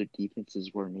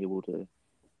weren't able to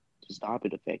stop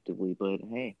it effectively. But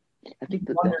hey, I think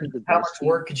the how much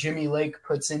work Jimmy Lake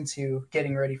puts into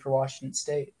getting ready for Washington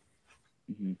State.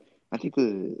 Mm-hmm. I think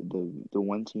the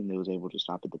one team that was able to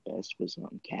stop it the best was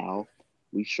Cal.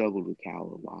 We struggled with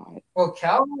Cal a lot. Well,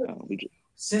 Cal,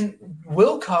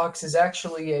 Wilcox is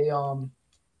actually a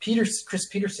Chris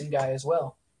Peterson guy as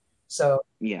well. So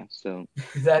yeah, so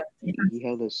that he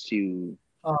held us to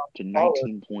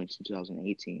 19 points in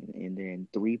 2018, and then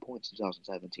 3 points in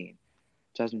 2017.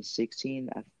 2016,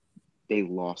 they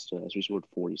lost to us. We scored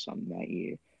 40-something that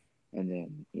year, and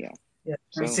then yeah.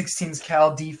 2016's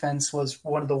Cal defense was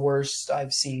one of the worst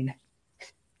I've seen.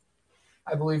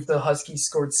 I believe the Huskies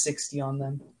scored 60 on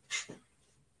them.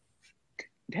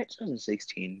 That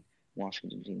 2016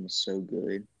 Washington team was so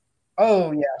good.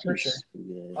 Oh yeah, for sure.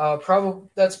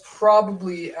 That's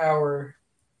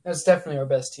definitely our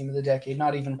best team of the decade.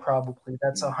 Not even probably.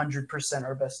 That's 100%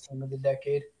 our best team of the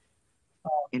decade.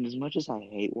 And as much as I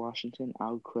hate Washington,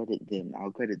 I'll credit them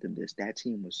this. That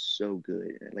team was so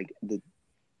good. Like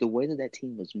the way that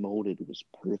team was molded was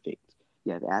perfect.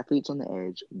 You have athletes on the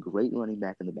edge, great running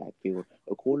back in the backfield,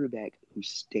 a quarterback who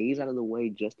stays out of the way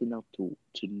just enough to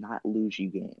not lose you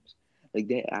games. Like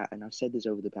and I've said this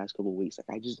over the past couple of weeks.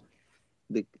 Like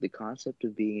the concept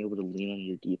of being able to lean on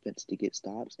your defense to get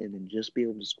stops and then just be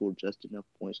able to score just enough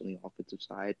points on the offensive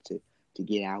side to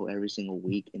get out every single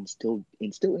week and still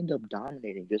end up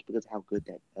dominating just because of how good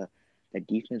that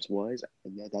defense was.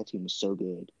 That team was so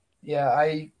good. Yeah,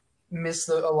 I miss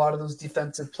a lot of those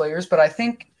defensive players, but I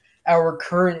think our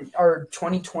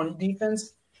 2020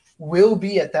 defense will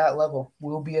be at that level.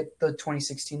 Will be at the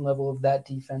 2016 level of that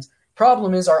defense.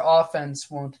 Problem is our offense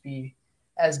won't be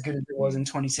as good as it was in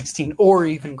 2016 or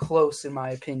even close, in my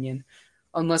opinion,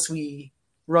 unless we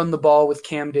run the ball with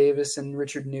Cam Davis and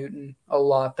Richard Newton a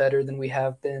lot better than we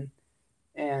have been.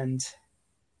 And,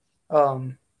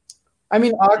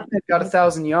 Ahmed got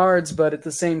 1,000 yards, but at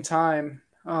the same time,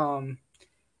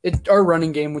 our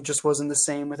running game just wasn't the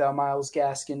same without Myles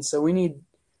Gaskin. So we need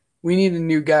a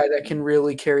new guy that can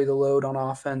really carry the load on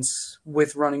offense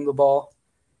with running the ball.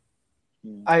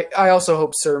 I also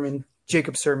hope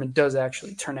Jacob Sirmon does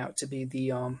actually turn out to be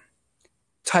the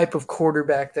type of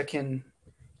quarterback that can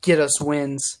get us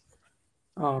wins.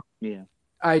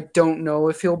 I don't know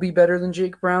if he'll be better than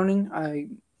Jake Browning. A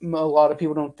lot of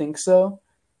people don't think so,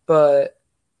 but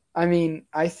I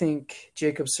think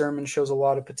Jacob Sirmon shows a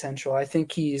lot of potential. I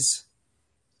think he's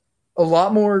a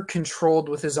lot more controlled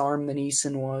with his arm than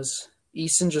Eason was.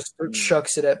 Eason just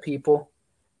chucks it at people.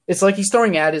 It's like he's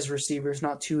throwing at his receivers,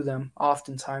 not to them,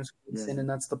 oftentimes, and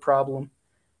that's the problem.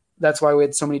 That's why we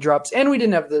had so many drops. And we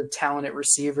didn't have the talent at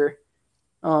receiver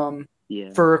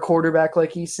for a quarterback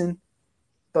like Eason.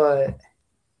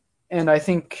 And I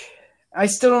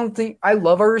still don't think – I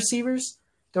love our receivers.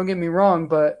 Don't get me wrong,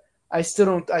 but I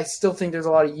still think there's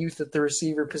a lot of youth at the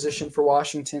receiver position for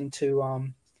Washington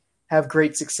to have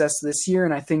great success this year.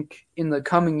 And I think in the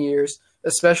coming years,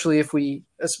 especially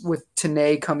with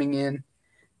Tanae coming in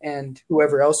and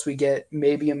whoever else we get,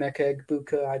 maybe Emeka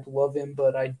Egbuka, I'd love him,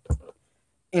 but I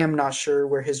am not sure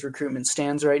where his recruitment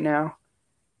stands right now.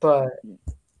 But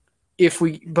with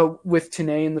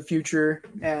Tanae in the future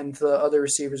and the other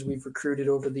receivers we've recruited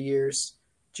over the years,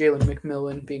 Jalen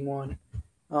McMillan being one,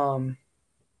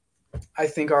 I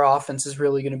think our offense is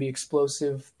really going to be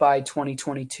explosive by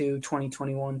 2022,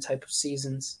 2021 type of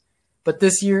seasons. But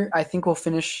this year, I think we'll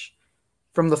finish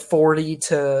from the 40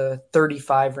 to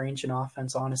 35 range in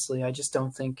offense, honestly. I just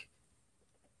don't think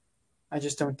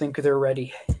they're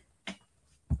ready.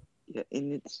 Yeah,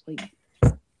 and it's like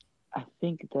I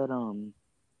think that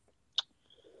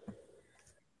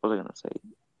what was I gonna say?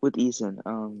 With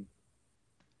Eason,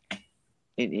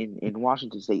 in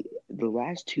Washington State, the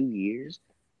last 2 years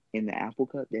in the Apple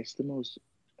Cup, that's the most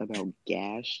about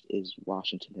gashed as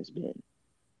Washington has been.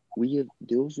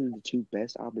 Those are the two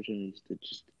best opportunities to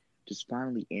just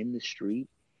finally end the streak,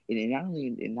 and not only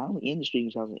end the streak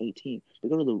in 2018, but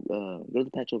go to the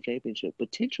Pac-12 championship,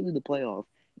 potentially the playoff,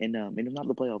 and if not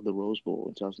the playoff, the Rose Bowl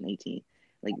in 2018.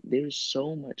 Like there's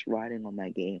so much riding on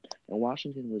that game, and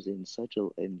Washington was in such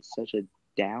a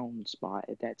down spot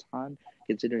at that time,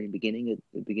 considering the beginning of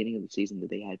the season that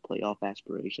they had playoff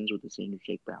aspirations with the senior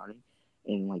Jake Browning,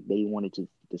 and like they wanted to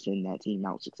send that team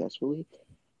out successfully,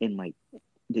 and like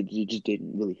it just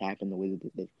didn't really happen the way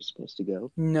that they were supposed to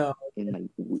go. No,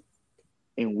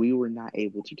 and we were not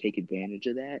able to take advantage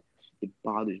of that. It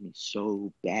bothers me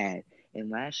so bad. And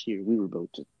last year we were both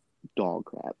just dog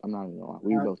crap. I'm not even gonna lie.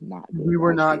 We were both not good. We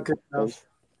were not good enough.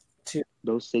 Both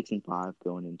 6-5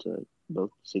 going into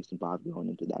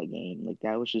that game. Like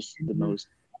that was just the most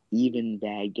even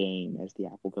bad game as the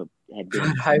Apple Cup had been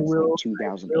since I will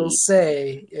 2008. I will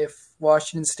say if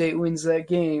Washington State wins that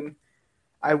game,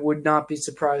 I would not be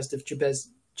surprised if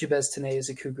Jabez Tanae is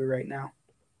a Cougar right now.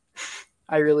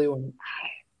 I really wouldn't.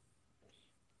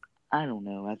 I don't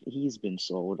know. He's been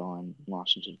sold on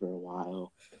Washington for a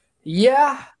while.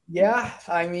 Yeah.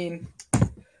 I mean,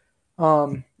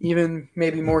 even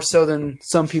maybe more so than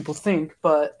some people think.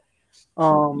 But,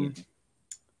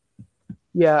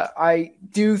 yeah, I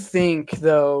do think,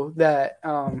 though, that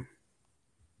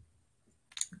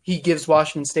he gives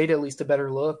Washington State at least a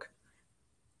better look.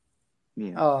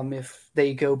 Yeah. If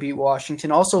they go beat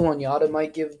Washington. Also, Lanyata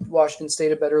might give Washington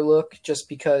State a better look just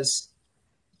because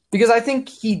I think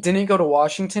he didn't go to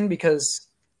Washington because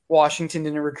Washington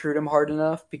didn't recruit him hard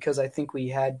enough, because I think we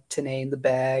had Tanae in the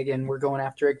bag and we're going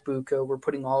after Egbuka. We're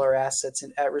putting all our assets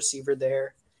at receiver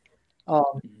there.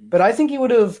 But I think he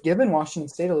would have given Washington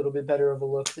State a little bit better of a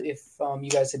look if you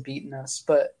guys had beaten us.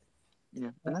 But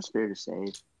yeah, and that's fair to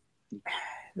say.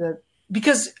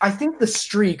 Because I think the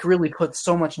streak really puts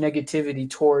so much negativity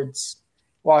towards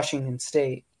Washington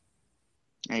State.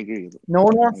 I agree. No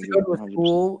one wants to go to a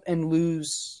school and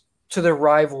lose to their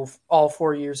rival all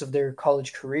 4 years of their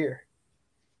college career.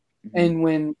 And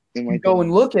when you go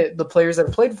and look at the players that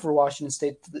have played for Washington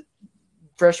State,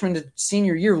 freshman to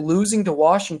senior year, losing to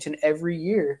Washington every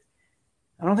year.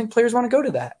 I don't think players want to go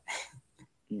to that.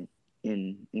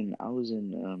 And I was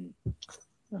in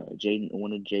one of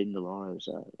Jaden DeLara's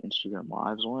Instagram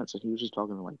lives once, and he was just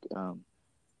talking like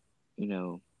you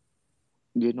know,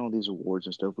 getting all these awards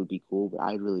and stuff would be cool, but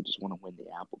I really just want to win the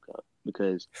Apple Cup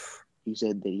because he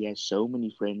said that he has so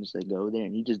many friends that go there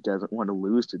and he just doesn't want to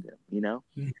lose to them,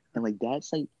 And like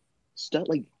that's like stuff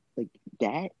like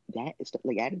that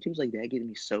like attitudes like that get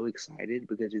me so excited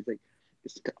because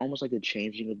it's almost like a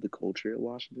changing of the culture at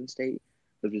Washington State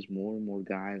of just more and more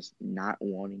guys not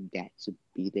wanting that to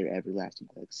be their everlasting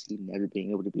legacy, never being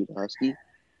able to be the Husky.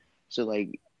 So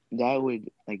like that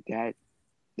would like that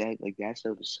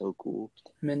stuff is so cool.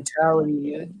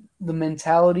 Mentality, the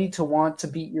mentality to want to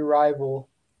beat your rival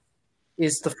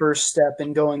is the first step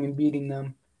in going and beating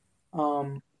them.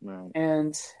 Right.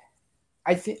 And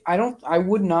I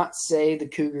would not say the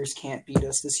Cougars can't beat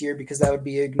us this year because that would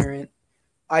be ignorant.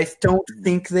 I don't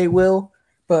think they will,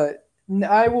 but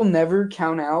I will never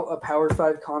count out a Power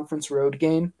 5 conference road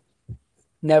game.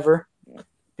 Never.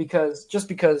 Because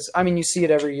I mean you see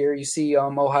it every year. You see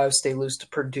Ohio State lose to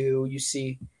Purdue. You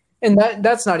see, and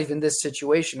that's not even this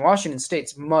situation. Washington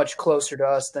State's much closer to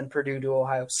us than Purdue to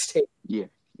Ohio State. Yeah.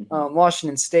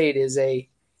 Washington State is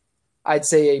I'd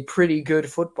say a pretty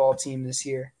good football team this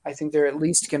year. I think they're at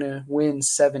least going to win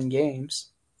 7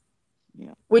 games.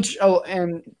 Yeah.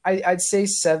 I'd say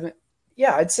 7.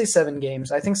 Yeah, I'd say 7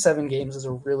 games. I think 7 games is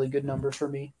a really good number for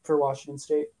me for Washington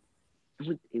State.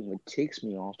 It ticks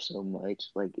me off so much,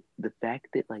 like the fact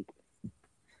that like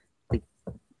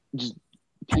just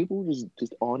people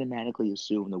just automatically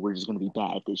assume that we're just going to be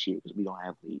bad this year because we don't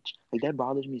have Leach. Like that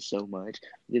bothers me so much.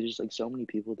 There's just like so many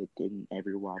people that didn't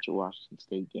ever watch a Washington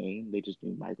State game. They just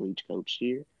knew Mike Leach coached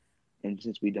here, and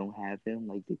since we don't have him,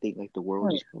 like they think like the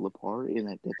world just fell apart, and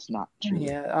that's not true.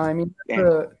 Yeah, I mean that's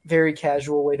a very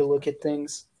casual way to look at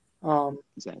things.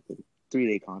 Exactly.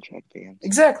 3-day contract fans.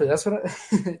 Exactly. That's what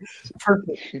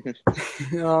perfect.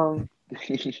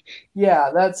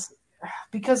 Yeah, that's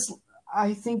because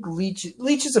I think Leach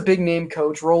is a big name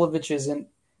coach. Rolovich isn't.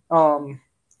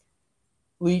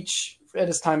 Leach at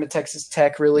his time at Texas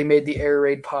Tech really made the air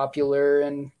raid popular,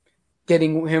 and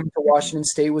getting him to Washington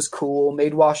State was cool.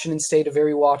 Made Washington State a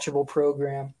very watchable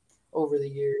program over the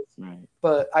years. Right.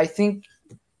 But I think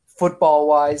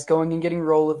football-wise, going and getting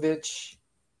Rolovich,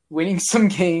 winning some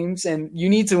games, and you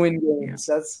need to win games.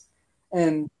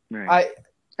 Having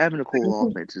a cool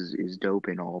offense is dope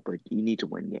and all, but you need to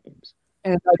win games.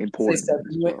 And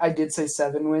I did say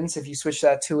 7 wins. If you switch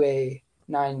that to a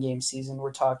 9-game season,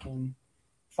 we're talking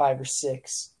 5 or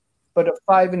 6. But a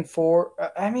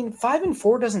 5-4, I mean,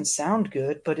 5-4 doesn't sound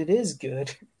good, but it is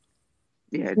good.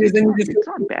 Yeah, it's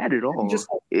not bad at all. You just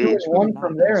it's one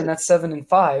from there, and that's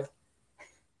 7-5.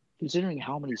 Considering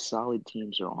how many solid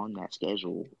teams are on that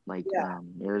schedule, like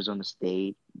Arizona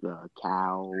State,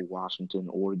 Cal, Washington,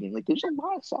 Oregon, like there's a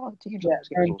lot of solid teams on the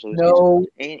schedule. So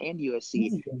and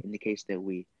USC in the case that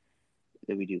we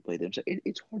do play them. So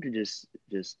it's hard to just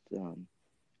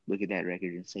look at that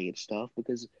record and say it's tough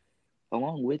because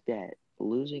along with that,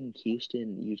 losing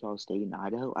Houston, Utah State, and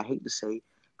Idaho, I hate to say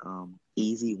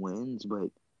easy wins, but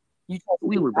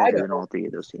we were better than all 3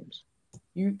 of those teams.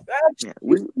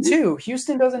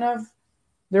 Houston doesn't have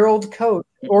their old coach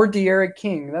or De'Aaron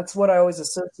King. That's what I always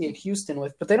associate Houston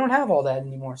with, but they don't have all that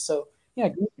anymore. So yeah,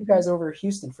 give you guys over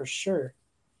Houston for sure.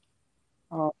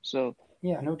 So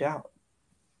yeah, no doubt.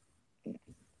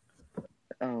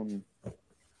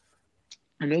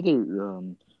 Another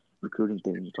recruiting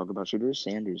thing to talk about. Shedeur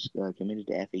Sanders committed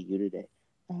to FAU today.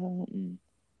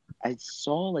 I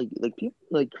saw like people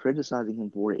like criticizing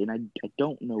him for it, and I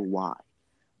don't know why.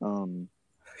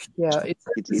 It's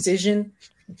a decision.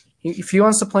 If he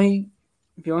wants to play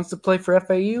for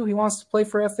FAU, he wants to play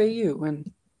for FAU,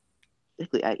 and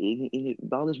it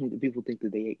bothers me that people think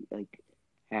that they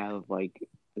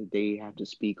they have to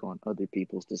speak on other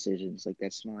people's decisions. Like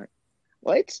that's not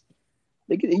what.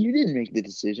 Like you didn't make the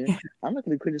decision. I'm not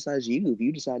going to criticize you if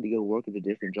you decide to go work at a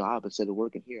different job instead of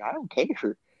working here. I don't care.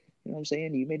 You know what I'm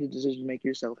saying? You made a decision to make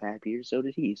yourself happier. So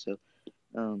did he. So,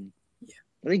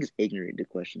 I think it's ignorant to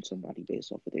question somebody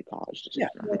based off of their college decision.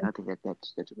 I think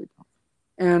that's really dumb.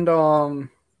 And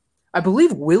I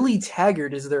believe Willie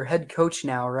Taggart is their head coach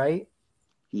now, right?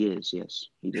 He is, yes.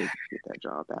 He did get that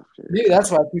job after. Maybe that's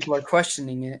why people are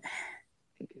questioning it.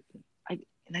 I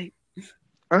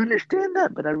understand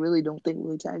that, but I really don't think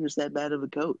Willie Taggart's that bad of a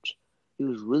coach. He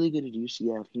was really good at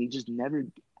UCF. He just never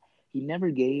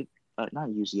gave not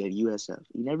UCF, USF.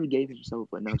 He never gave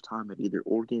himself enough time at either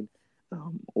Oregon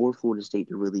or Florida State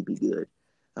to really be good.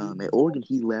 At Oregon,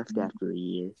 he left after a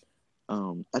year.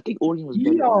 I think Oregon was He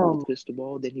better off with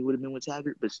Cristobal than he would have been with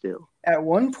Taggart, but still. At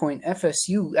one point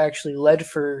FSU actually led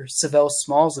for Savell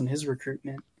Smalls in his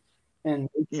recruitment, and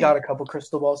got a couple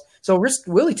crystal balls. So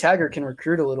Willie Taggart can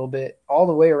recruit a little bit all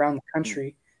the way around the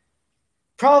country.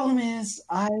 Problem is,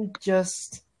 I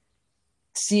just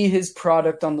see his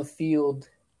product on the field,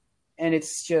 and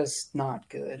it's just not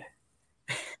good.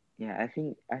 Yeah, I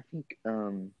think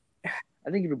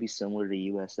it'll be similar to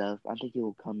USF. I think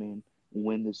he'll come in,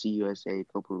 win the CUSA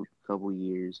couple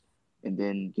years, and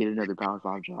then get another Power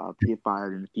 5 job, get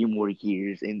fired in a few more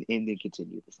years, and then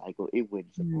continue the cycle. It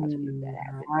wouldn't surprise me if that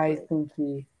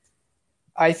happened.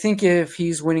 I think if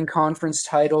he's winning conference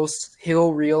titles,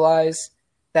 he'll realize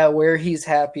that where he's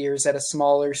happier is at a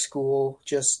smaller school,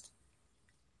 just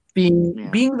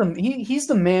being he's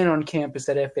the man on campus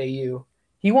at FAU.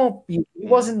 He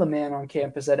wasn't the man on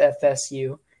campus at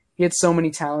FSU. He had so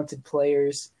many talented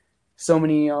players, so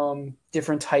many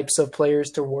different types of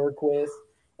players to work with,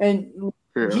 and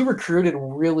he recruited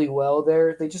really well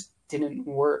there. They just didn't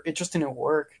work. It just didn't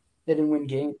work. They didn't win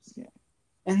games,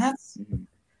 and that's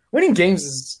winning games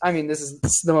is. I mean, this is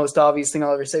the most obvious thing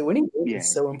I'll ever say. Winning games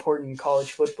is so important in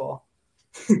college football.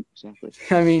 Exactly.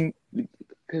 I mean,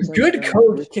 good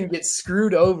coach can get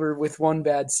screwed over with one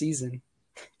bad season.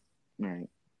 Right.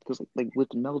 Because like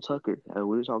with Mel Tucker, we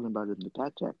were talking about it in the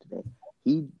Pat Chat today.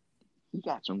 He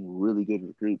got some really good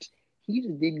recruits. He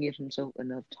just didn't give himself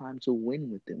enough time to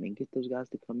win with them and get those guys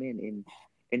to come in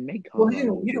and make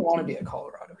Colorado. Well, he didn't want to be at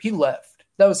Colorado. He left.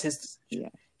 That was his decision. Yeah.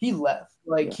 He left.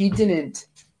 He didn't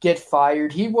get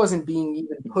fired. He wasn't being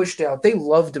even pushed out. They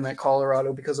loved him at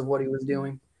Colorado because of what he was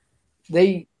doing.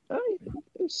 It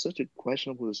was such a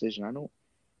questionable decision. I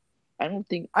don't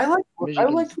think I liked what he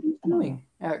was doing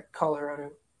at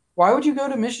Colorado. Why would you go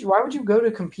to Michigan? Why would you go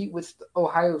to compete with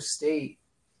Ohio State?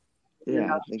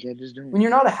 Yeah, just doing. When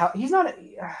you're not he's not.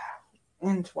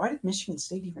 And why did Michigan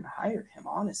State even hire him?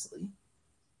 Honestly,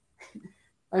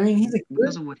 I mean,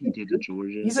 because of what he did at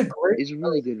Georgia. He's a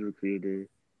really good recruiter,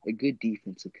 a good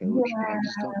defensive coach. Yeah. But I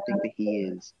just don't think that he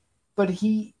is. But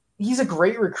he's a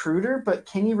great recruiter. But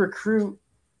can he recruit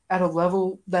at a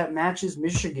level that matches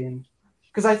Michigan?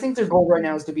 Because I think their goal right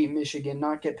now is to beat Michigan,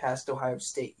 not get past Ohio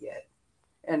State yet.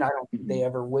 And I don't think they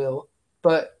ever will.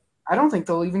 But I don't think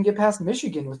they'll even get past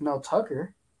Michigan with Mel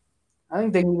Tucker. I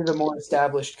think they needed a more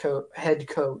established head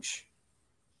coach.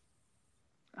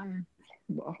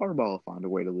 Harbaugh will find a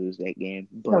way to lose that game.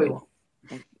 But no, he won't.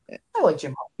 I like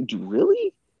Jim Harbaugh.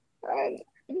 Really?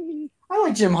 I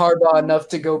like Jim Harbaugh enough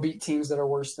to go beat teams that are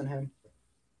worse than him.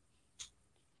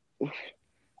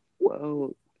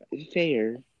 Well,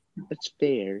 fair. That's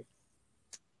fair.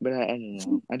 But I don't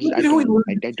know. I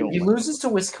don't. He loses to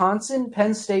Wisconsin,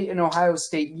 Penn State, and Ohio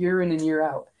State year in and year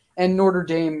out. And Notre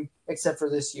Dame, except for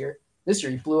this year. This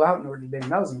year he blew out Notre Dame.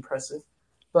 That was impressive.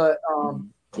 But,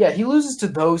 he loses to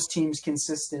those teams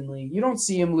consistently. You don't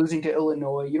see him losing to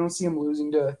Illinois. You don't see him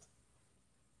losing to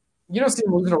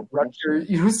Rutgers.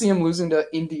 You don't see him losing to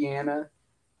Indiana.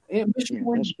 Michigan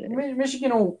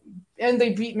will, and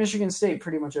they beat Michigan State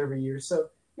pretty much every year. So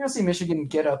you don't see Michigan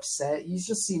get upset. You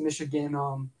just see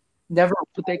Michigan never.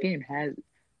 But that game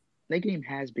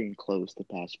has been close the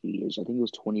past few years. I think it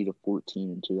was 20-14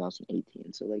 in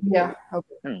 2018. So okay. I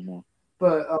don't know.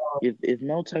 But if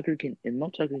Mel Tucker can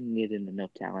get in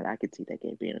enough talent, I could see that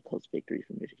game being a close victory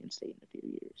for Michigan State in a few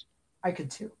years. I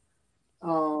could too.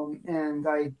 And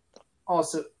I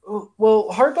also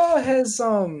Harbaugh has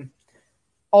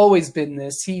always been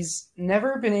this. He's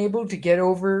never been able to get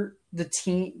over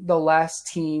the last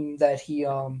team that he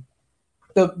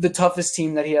the toughest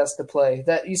team that he has to play.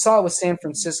 That you saw it with San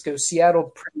Francisco.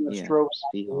 Seattle pretty much drove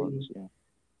Seahawks,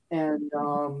 and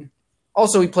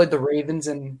also he played the Ravens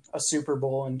in a Super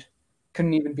Bowl and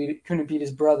couldn't beat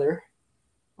his brother.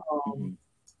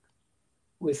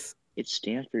 With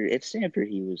Stanford,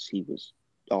 he was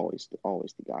always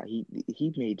the guy.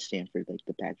 He made Stanford like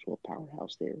the Pac-12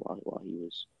 powerhouse there while he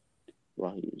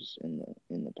was in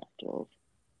the Pac-12.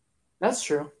 That's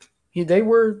true. They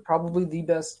were probably the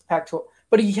best Pac-12,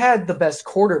 but he had the best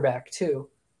quarterback too.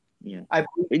 Yeah.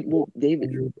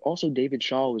 David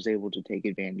Shaw was able to take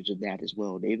advantage of that as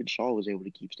well. David Shaw was able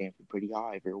to keep Stanford pretty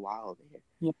high for a while there.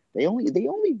 Yeah. They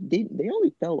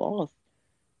only fell off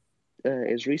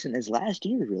as recent as last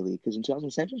year, really, because in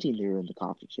 2017 they were in the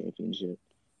conference championship.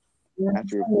 Yeah,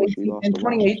 after, of course, we lost in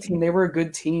 2018, they were a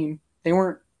good team. They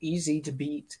weren't easy to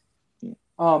beat. Yeah.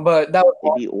 But that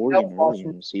was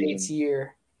Washington State's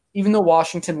year. Even though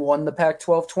Washington won the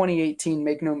Pac-12, 2018,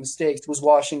 make no mistakes, was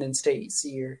Washington State's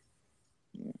year.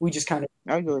 Yeah. We just kind of.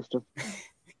 I would go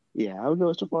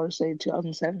so far as to say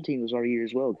 2017 was our year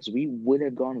as well, because we would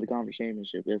have gone to the conference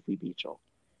championship if we beat y'all.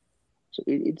 So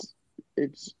it's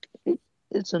it,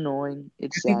 it's annoying.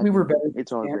 It's I think we were saddening. better than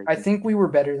It's I heartbreaking. think we were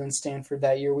better than Stanford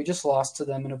that year. We just lost to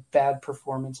them in a bad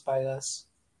performance by us.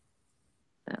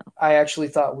 Yeah. I actually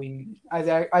thought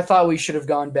I thought we should have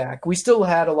gone back. We still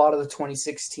had a lot of the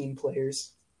 2016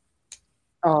 players,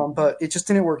 but it just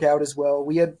didn't work out as well.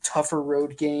 We had tougher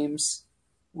road games.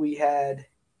 We had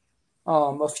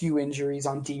a few injuries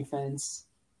on defense.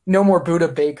 No more Buda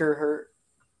Baker hurt.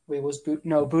 Wait, was Buda?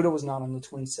 No, Buda was not on the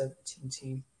 2017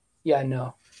 team. Yeah,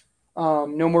 no.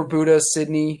 No more Buda,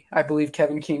 Sydney. I believe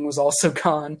Kevin King was also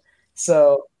gone.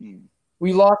 So Yeah.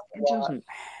 we lost a Our lot. 2000,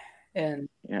 And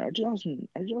yeah, our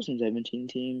 2017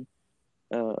 team,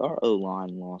 our O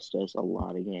line lost us a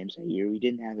lot of games that year. We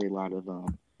didn't have a lot of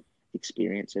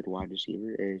experience at wide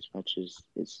receiver as much as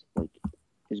like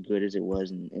as good as it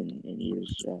was in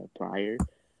years prior.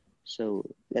 So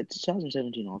that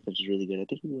 2017 offense is really good. I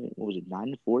think we went, what was it,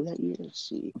 9-4 that year? Let's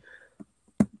see.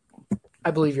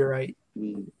 I believe you're right.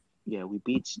 We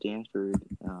beat Stanford.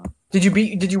 Did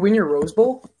you win your Rose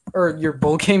Bowl? Or your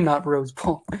bowl game, not Rose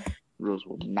Bowl?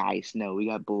 Roseville, nice. No, we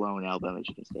got blown out by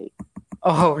Michigan State.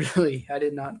 Oh, really? I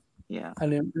did not. Yeah, I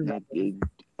didn't remember.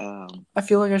 um, I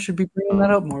feel like I should be bringing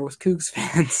that up more with Cougs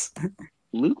fans.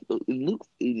 Luke,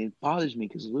 it bothers me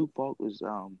because Luke Falk was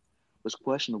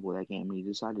questionable that game. He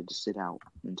decided to sit out,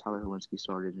 and Tyler Helinski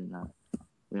started, and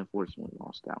we unfortunately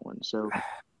lost that one. So,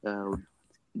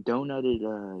 donuted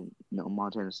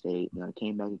Montana State.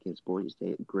 Came back against Boise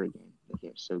State. Great game. That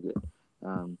game was so good.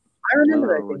 I remember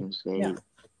Blew out that Oregon game. State. Yeah.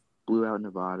 Blew out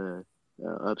Nevada.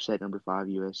 Upset number 5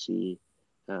 USC.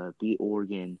 Beat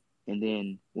Oregon. And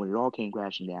then when it all came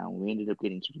crashing down, we ended up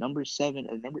getting to number 7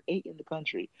 and number 8 in the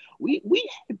country. We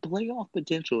had playoff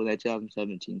potential in that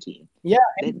 2017 team. Yeah,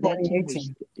 that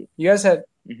 2018. You guys had,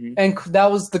 and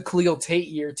that was the Khalil Tate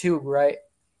year too, right?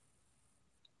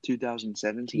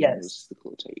 2017 Yes. was the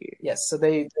Khalil Tate year. Yes, so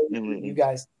you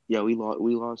guys. Yeah, we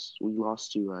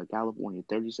lost to California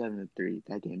 37-3.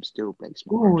 That game still breaks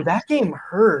my Ooh, heart. that game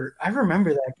hurt. I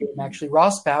remember that game actually.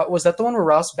 Ross Bowers, was that the one where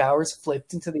Ross Bowers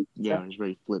flipped into the? Yeah, it was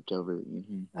very flipped over.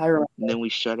 I remember. And then we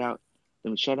shut out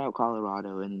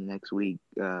Colorado, and the next week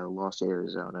lost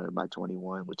Arizona by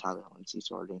 21 with Tyler Helinski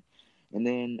starting, and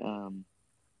then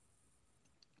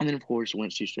of course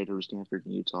went straight over Stanford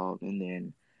and Utah, and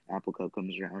then Apple Cup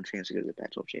comes around, chance to go to the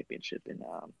Pac-12 championship, and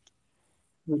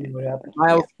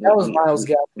Miles, that was Miles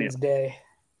Gaskin's day.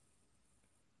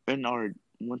 And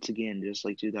once again, just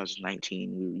like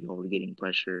 2019, we were getting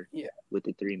pressure with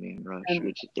the 3-man rush,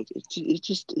 which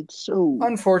it's so.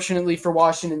 Unfortunately for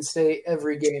Washington State,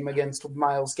 every game against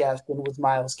Miles Gaskin was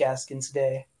Miles Gaskin's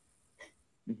day.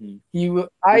 Mm-hmm.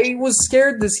 I was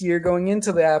scared this year going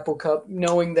into the Apple Cup,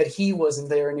 knowing that he wasn't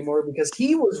there anymore because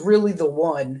he was really the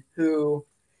one who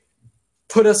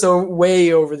put us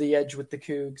way over the edge with the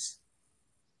Cougs.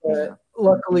 But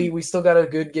luckily, we still got a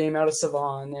good game out of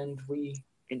Savon, and we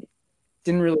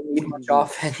didn't really need much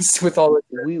offense with all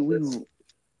the.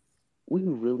 We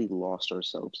really lost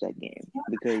ourselves that game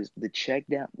because the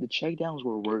checkdowns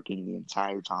were working the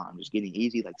entire time, just getting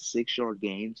easy like 6-yard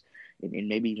gains, and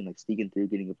maybe even like sneaking through,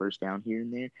 getting a first down here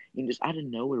and there. And just out of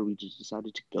nowhere, we just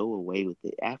decided to go away with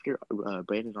it. After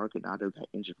Brandon Arconado got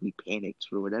injured, we panicked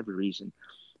for whatever reason.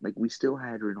 Like we still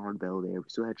had Renard Bell there, we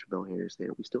still had Travell Harris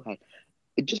there, we still had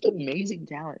just amazing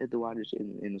talent at the wide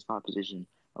in the spot position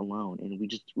alone, and we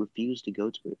just refused to go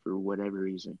to it for whatever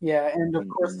reason. Yeah, and of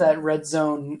course that red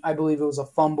zone, I believe it was a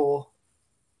fumble.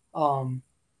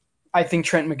 I think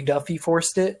Trent McDuffie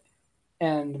forced it,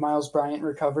 and Miles Bryant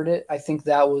recovered it. I think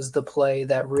that was the play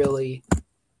that really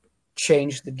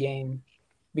changed the game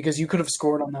because you could have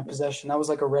scored on that possession. That was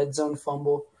like a red zone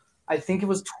fumble. I think it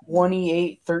was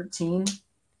 28-13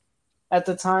 at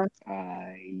the time.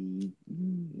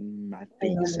 I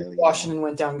think so. Washington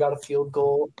went down, got a field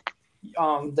goal.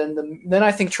 Then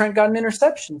I think Trent got an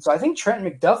interception. So I think Trent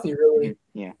McDuffie really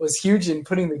was huge in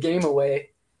putting the game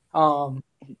away. I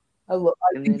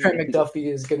think Trent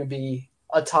McDuffie is going to be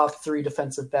a top 3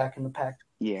 defensive back in the Pac.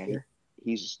 Yeah,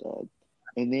 he's a stud.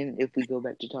 And then if we go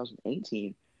back to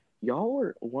 2018,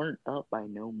 y'all weren't up by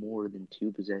no more than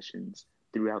 2 possessions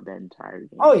throughout that entire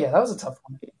game. Oh yeah, that was a tough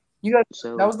one. You guys,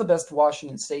 that was the best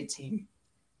Washington State team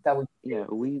that we. Yeah,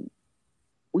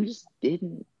 we just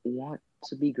didn't want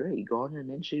to be great. Gardner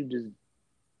Minshew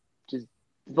just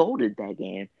folded that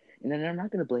game, and then I'm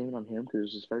not going to blame it on him because it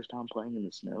was his first time playing in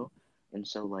the snow, and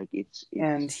so like it's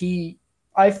and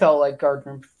I felt like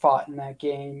Gardner fought in that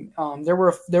game. There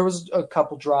was a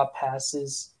couple drop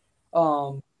passes.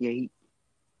 I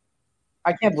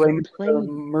can't blame him for the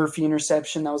Murphy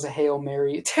interception. That was a Hail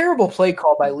Mary. A terrible play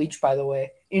call by Leach, by the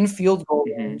way. In field goal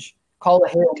range. Call a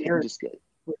Hail Mary. It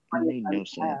made no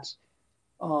sense.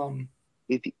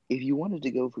 If you wanted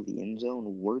to go for the end zone,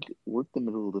 work the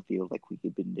middle of the field like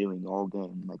we've been doing all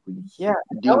game, like we Yeah,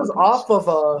 that do was off against of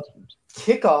a teams.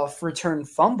 kickoff return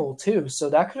fumble too, so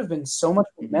that could have been so much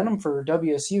Mm-hmm. momentum for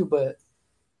WSU. But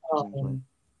Exactly.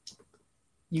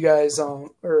 you guys,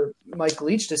 or Mike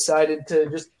Leach decided to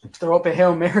just throw up a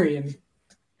Hail Mary, and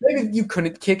maybe you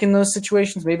couldn't kick in those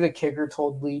situations. Maybe the kicker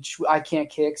told Leach, "I can't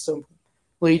kick," so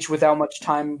Leach, without much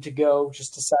time to go,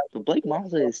 just decided. But Blake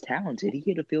Mazza is talented. He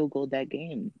hit a field goal that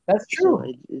game, That's so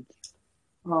true. it's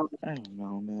Um, I don't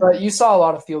know, but man. you saw a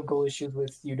lot of field goal issues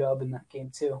with UW in that game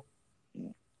too. Yeah.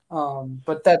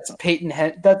 But that's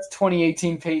that's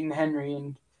 2018 Peyton Henry,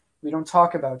 and we don't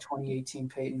talk about 2018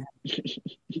 Peyton Henry.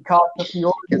 He cost us the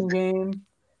Oregon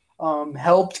game.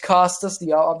 Helped cost us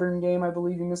the Auburn game. I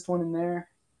believe he missed one in there.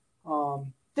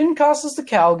 Didn't cost us the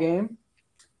Cal game.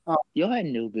 Y'all had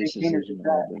no business Henry did losing to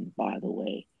that. Auburn, by the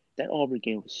way. That Auburn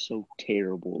game was so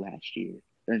terrible last year,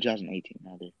 or in 2018,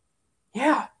 rather.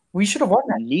 Yeah, we should have won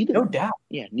that. Neither, No doubt.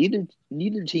 yeah,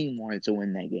 neither team wanted to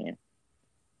win that game.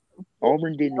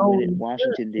 Auburn didn't win No, it.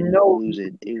 Washington didn't no, lose we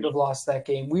it. It should was. have lost that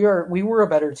game. We were a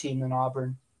better team than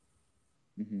Auburn.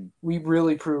 Mm-hmm. We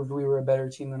really proved we were a better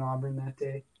team than Auburn that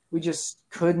day. We just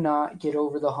could not get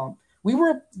over the hump. We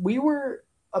were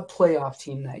a playoff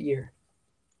team that year.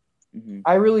 Mm-hmm.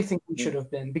 I really think we Yeah. should have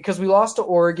been, because we lost to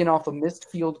Oregon off a missed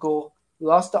field goal. We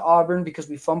lost to Auburn because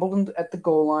we fumbled at the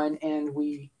goal line, and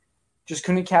we just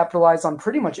couldn't capitalize on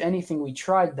pretty much anything we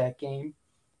tried that game.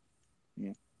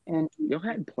 Yeah. And Y'all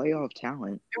had playoff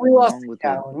talent we lost along to with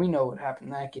Cal, and we know what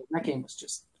happened that game. That game was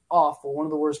just awful. One of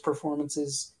the worst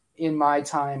performances in my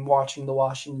time watching the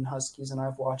Washington Huskies, and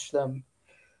I've watched them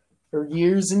for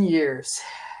years and years.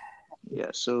 Yeah.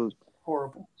 So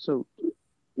Horrible.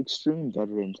 extreme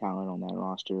veteran talent on that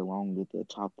roster, along with the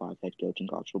top 5 head coach in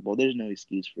college football. There's no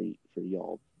excuse for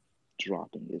y'all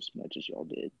dropping as much as y'all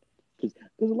did, because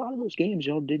a lot of those games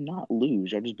y'all did not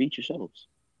lose. Y'all just beat yourselves.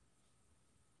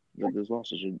 Those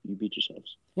losses, you beat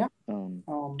yourselves. Yeah.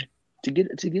 Um, to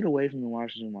get away from the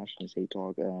Washington State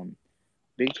talk,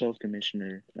 Big 12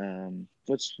 commissioner,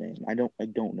 what's his name? I don't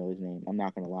know his name. I'm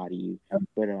not gonna lie to you,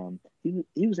 but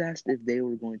he was asked if they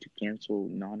were going to cancel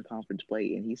non-conference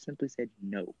play, and he simply said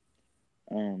no.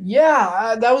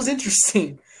 Yeah, that was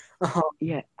interesting.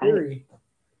 Yeah,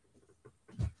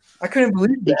 I couldn't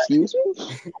believe that. excuse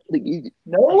me. Like,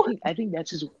 No. I think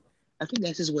that's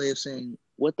his way of saying,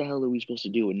 what the hell are we supposed to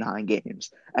do with 9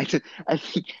 games? I think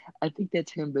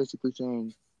that's him basically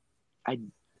saying,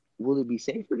 will it be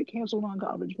safer to cancel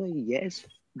non-conference play? Yes,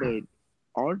 but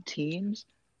our teams,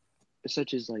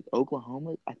 such as like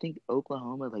Oklahoma, I think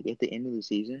Oklahoma, like at the end of the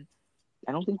season,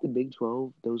 I don't think the Big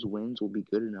 12, those wins will be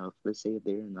good enough. Let's say if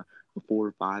they're in the 4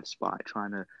 or 5 spot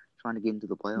trying to get into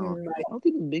the playoff, I don't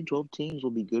think the Big 12 teams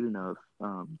will be good enough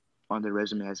on their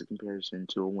resume as a comparison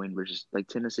to a win versus like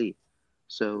Tennessee.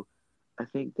 So I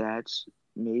think that's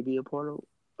maybe a part of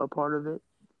it.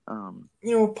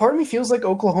 Part of me feels like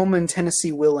Oklahoma and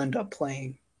Tennessee will end up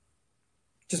playing,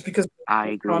 just because I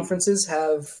agree. conferences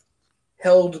have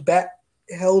held back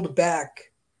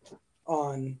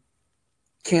on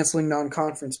canceling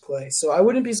non-conference play. So I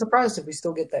wouldn't be surprised if we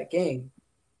still get that game.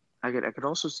 I could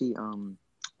also see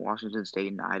Washington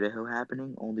State and Idaho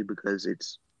happening, only because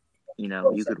it's you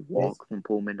could walk from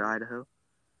Pullman to Idaho.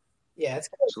 Yeah, it's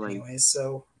close so, anyways.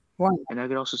 So why? And I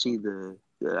could also see a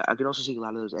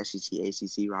lot of those SEC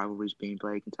ACC rivalries being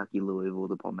played: Kentucky, Louisville,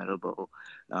 the Palmetto Bowl,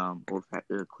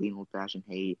 clean old fashioned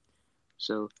hate.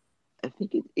 So I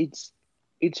think it's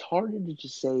harder to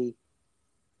just say.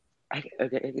 I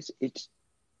guess it's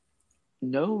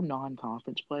no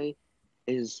non-conference play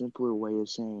is a simpler way of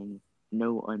saying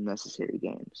no unnecessary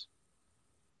games.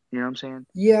 You know what I'm saying?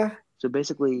 Yeah. So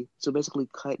basically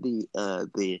cut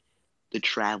the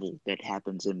travel that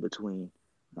happens in between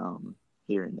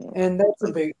here and there. And that's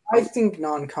a big. I think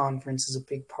non-conference is a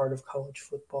big part of college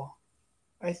football.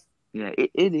 Yeah,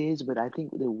 it is, but I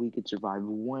think that we could survive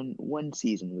one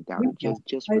season without it.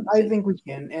 Just for I think we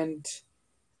can, and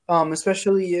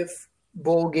especially if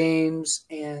bowl games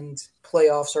and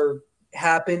playoffs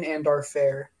happen and are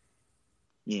fair.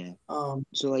 Yeah.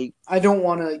 So I don't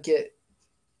want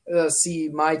to see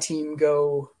my team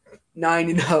go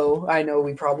 9-0. I know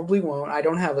we probably won't. I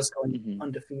don't have us going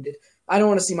undefeated. I don't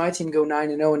want to see my team go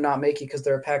 9-0 and not make it because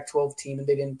they're a Pac-12 team and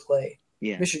they didn't play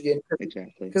Michigan.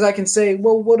 Exactly. Because I can say,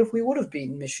 well, what if we would have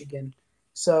beaten Michigan?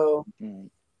 So,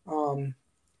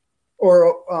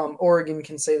 or Oregon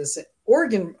can say the same.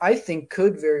 Oregon, I think,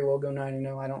 could very well go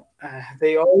 9-0. I don't.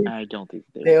 They always I don't think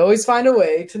they they will. always find a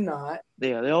way to not.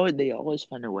 They always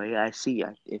find a way.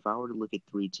 If I were to look at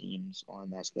three teams on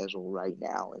that schedule right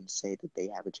now and say that they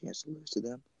have a chance to lose to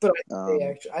them, But I think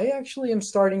um, I actually am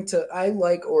starting to. I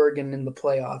like Oregon in the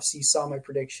playoffs. You saw my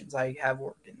predictions. I have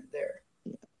Oregon there.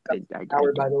 I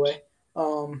Howard, by the don't. way.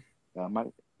 Um,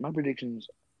 My predictions.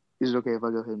 Is it okay if I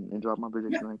go ahead and drop my yeah,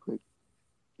 prediction right quick?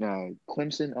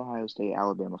 Clemson, Ohio State,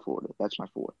 Alabama, Florida. That's my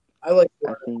four. I like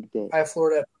I Florida. think that I have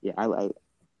Florida yeah, I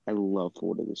love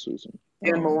Florida this season.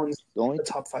 and Mullen's The only the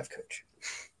top five coach.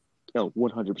 Oh,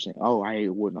 100%. Oh, I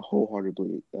would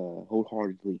wholeheartedly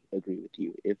agree with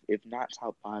you. If not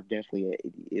top five, definitely.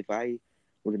 If I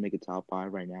were to make a top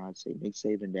five right now, I'd say Nick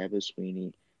Saban, Davis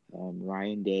Sweeney,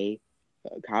 Ryan Day,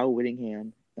 Kyle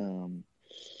Whittingham,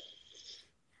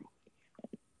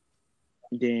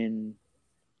 then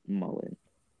Mullen.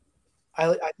 I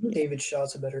think Yeah, David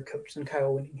Shaw's a better coach than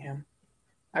Kyle Whittingham.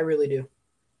 I really do.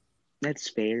 that's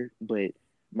fair. But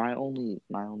my only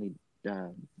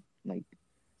like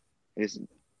I guess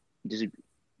dis-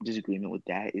 disagreement with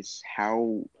that is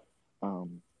how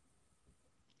um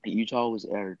Utah was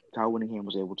or Kyle Whittingham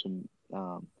was able to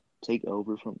take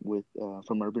over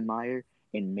from Urban Meyer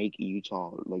and make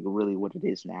Utah like really what it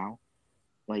is now.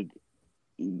 Like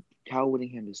Kyle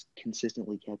Whittingham has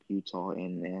consistently kept Utah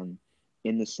in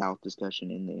the South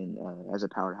discussion as a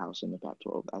powerhouse in the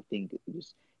Pac-12. I think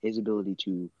just his ability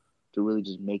to really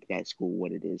just make that school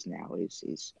what it is now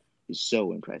is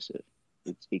so impressive.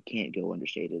 It can't go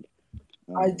understated.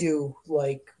 I Um, do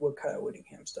like what Kyle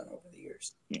Whittingham's done over the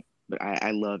years. Yeah, but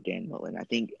I love Dan Mullen. I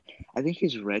think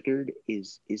his record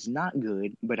is not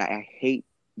good, but I hate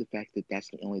the fact that that's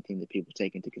the only thing that people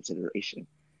take into consideration.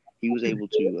 He was able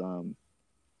to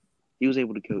he was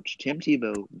able to coach Tim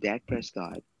Tebow, Dak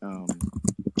Prescott. Who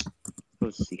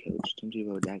else does he coach? Tim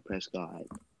Tebow, Dak Prescott.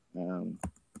 Um,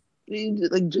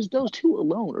 like just those two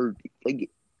alone, or like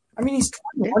I mean, he's that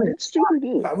 21 and that's super 5.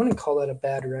 good. I wouldn't call that a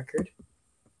bad record.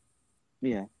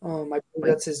 Yeah, I believe like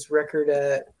that's his record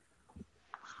at.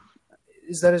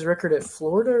 Is that his record at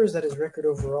Florida or is that his record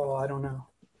overall? I don't know.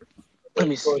 let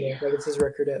me see. Florida, like it's his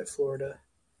record at Florida.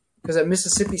 Because at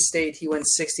Mississippi State he went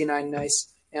 69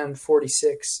 nice and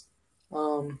 46.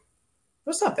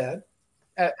 That's not bad.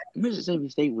 At, Mississippi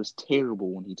State was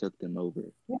terrible when he took them over.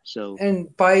 So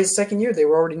and by his second year they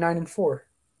were already 9-4.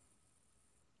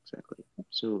 exactly.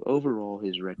 So overall,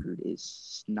 his record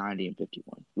is 90-51,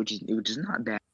 which is not bad.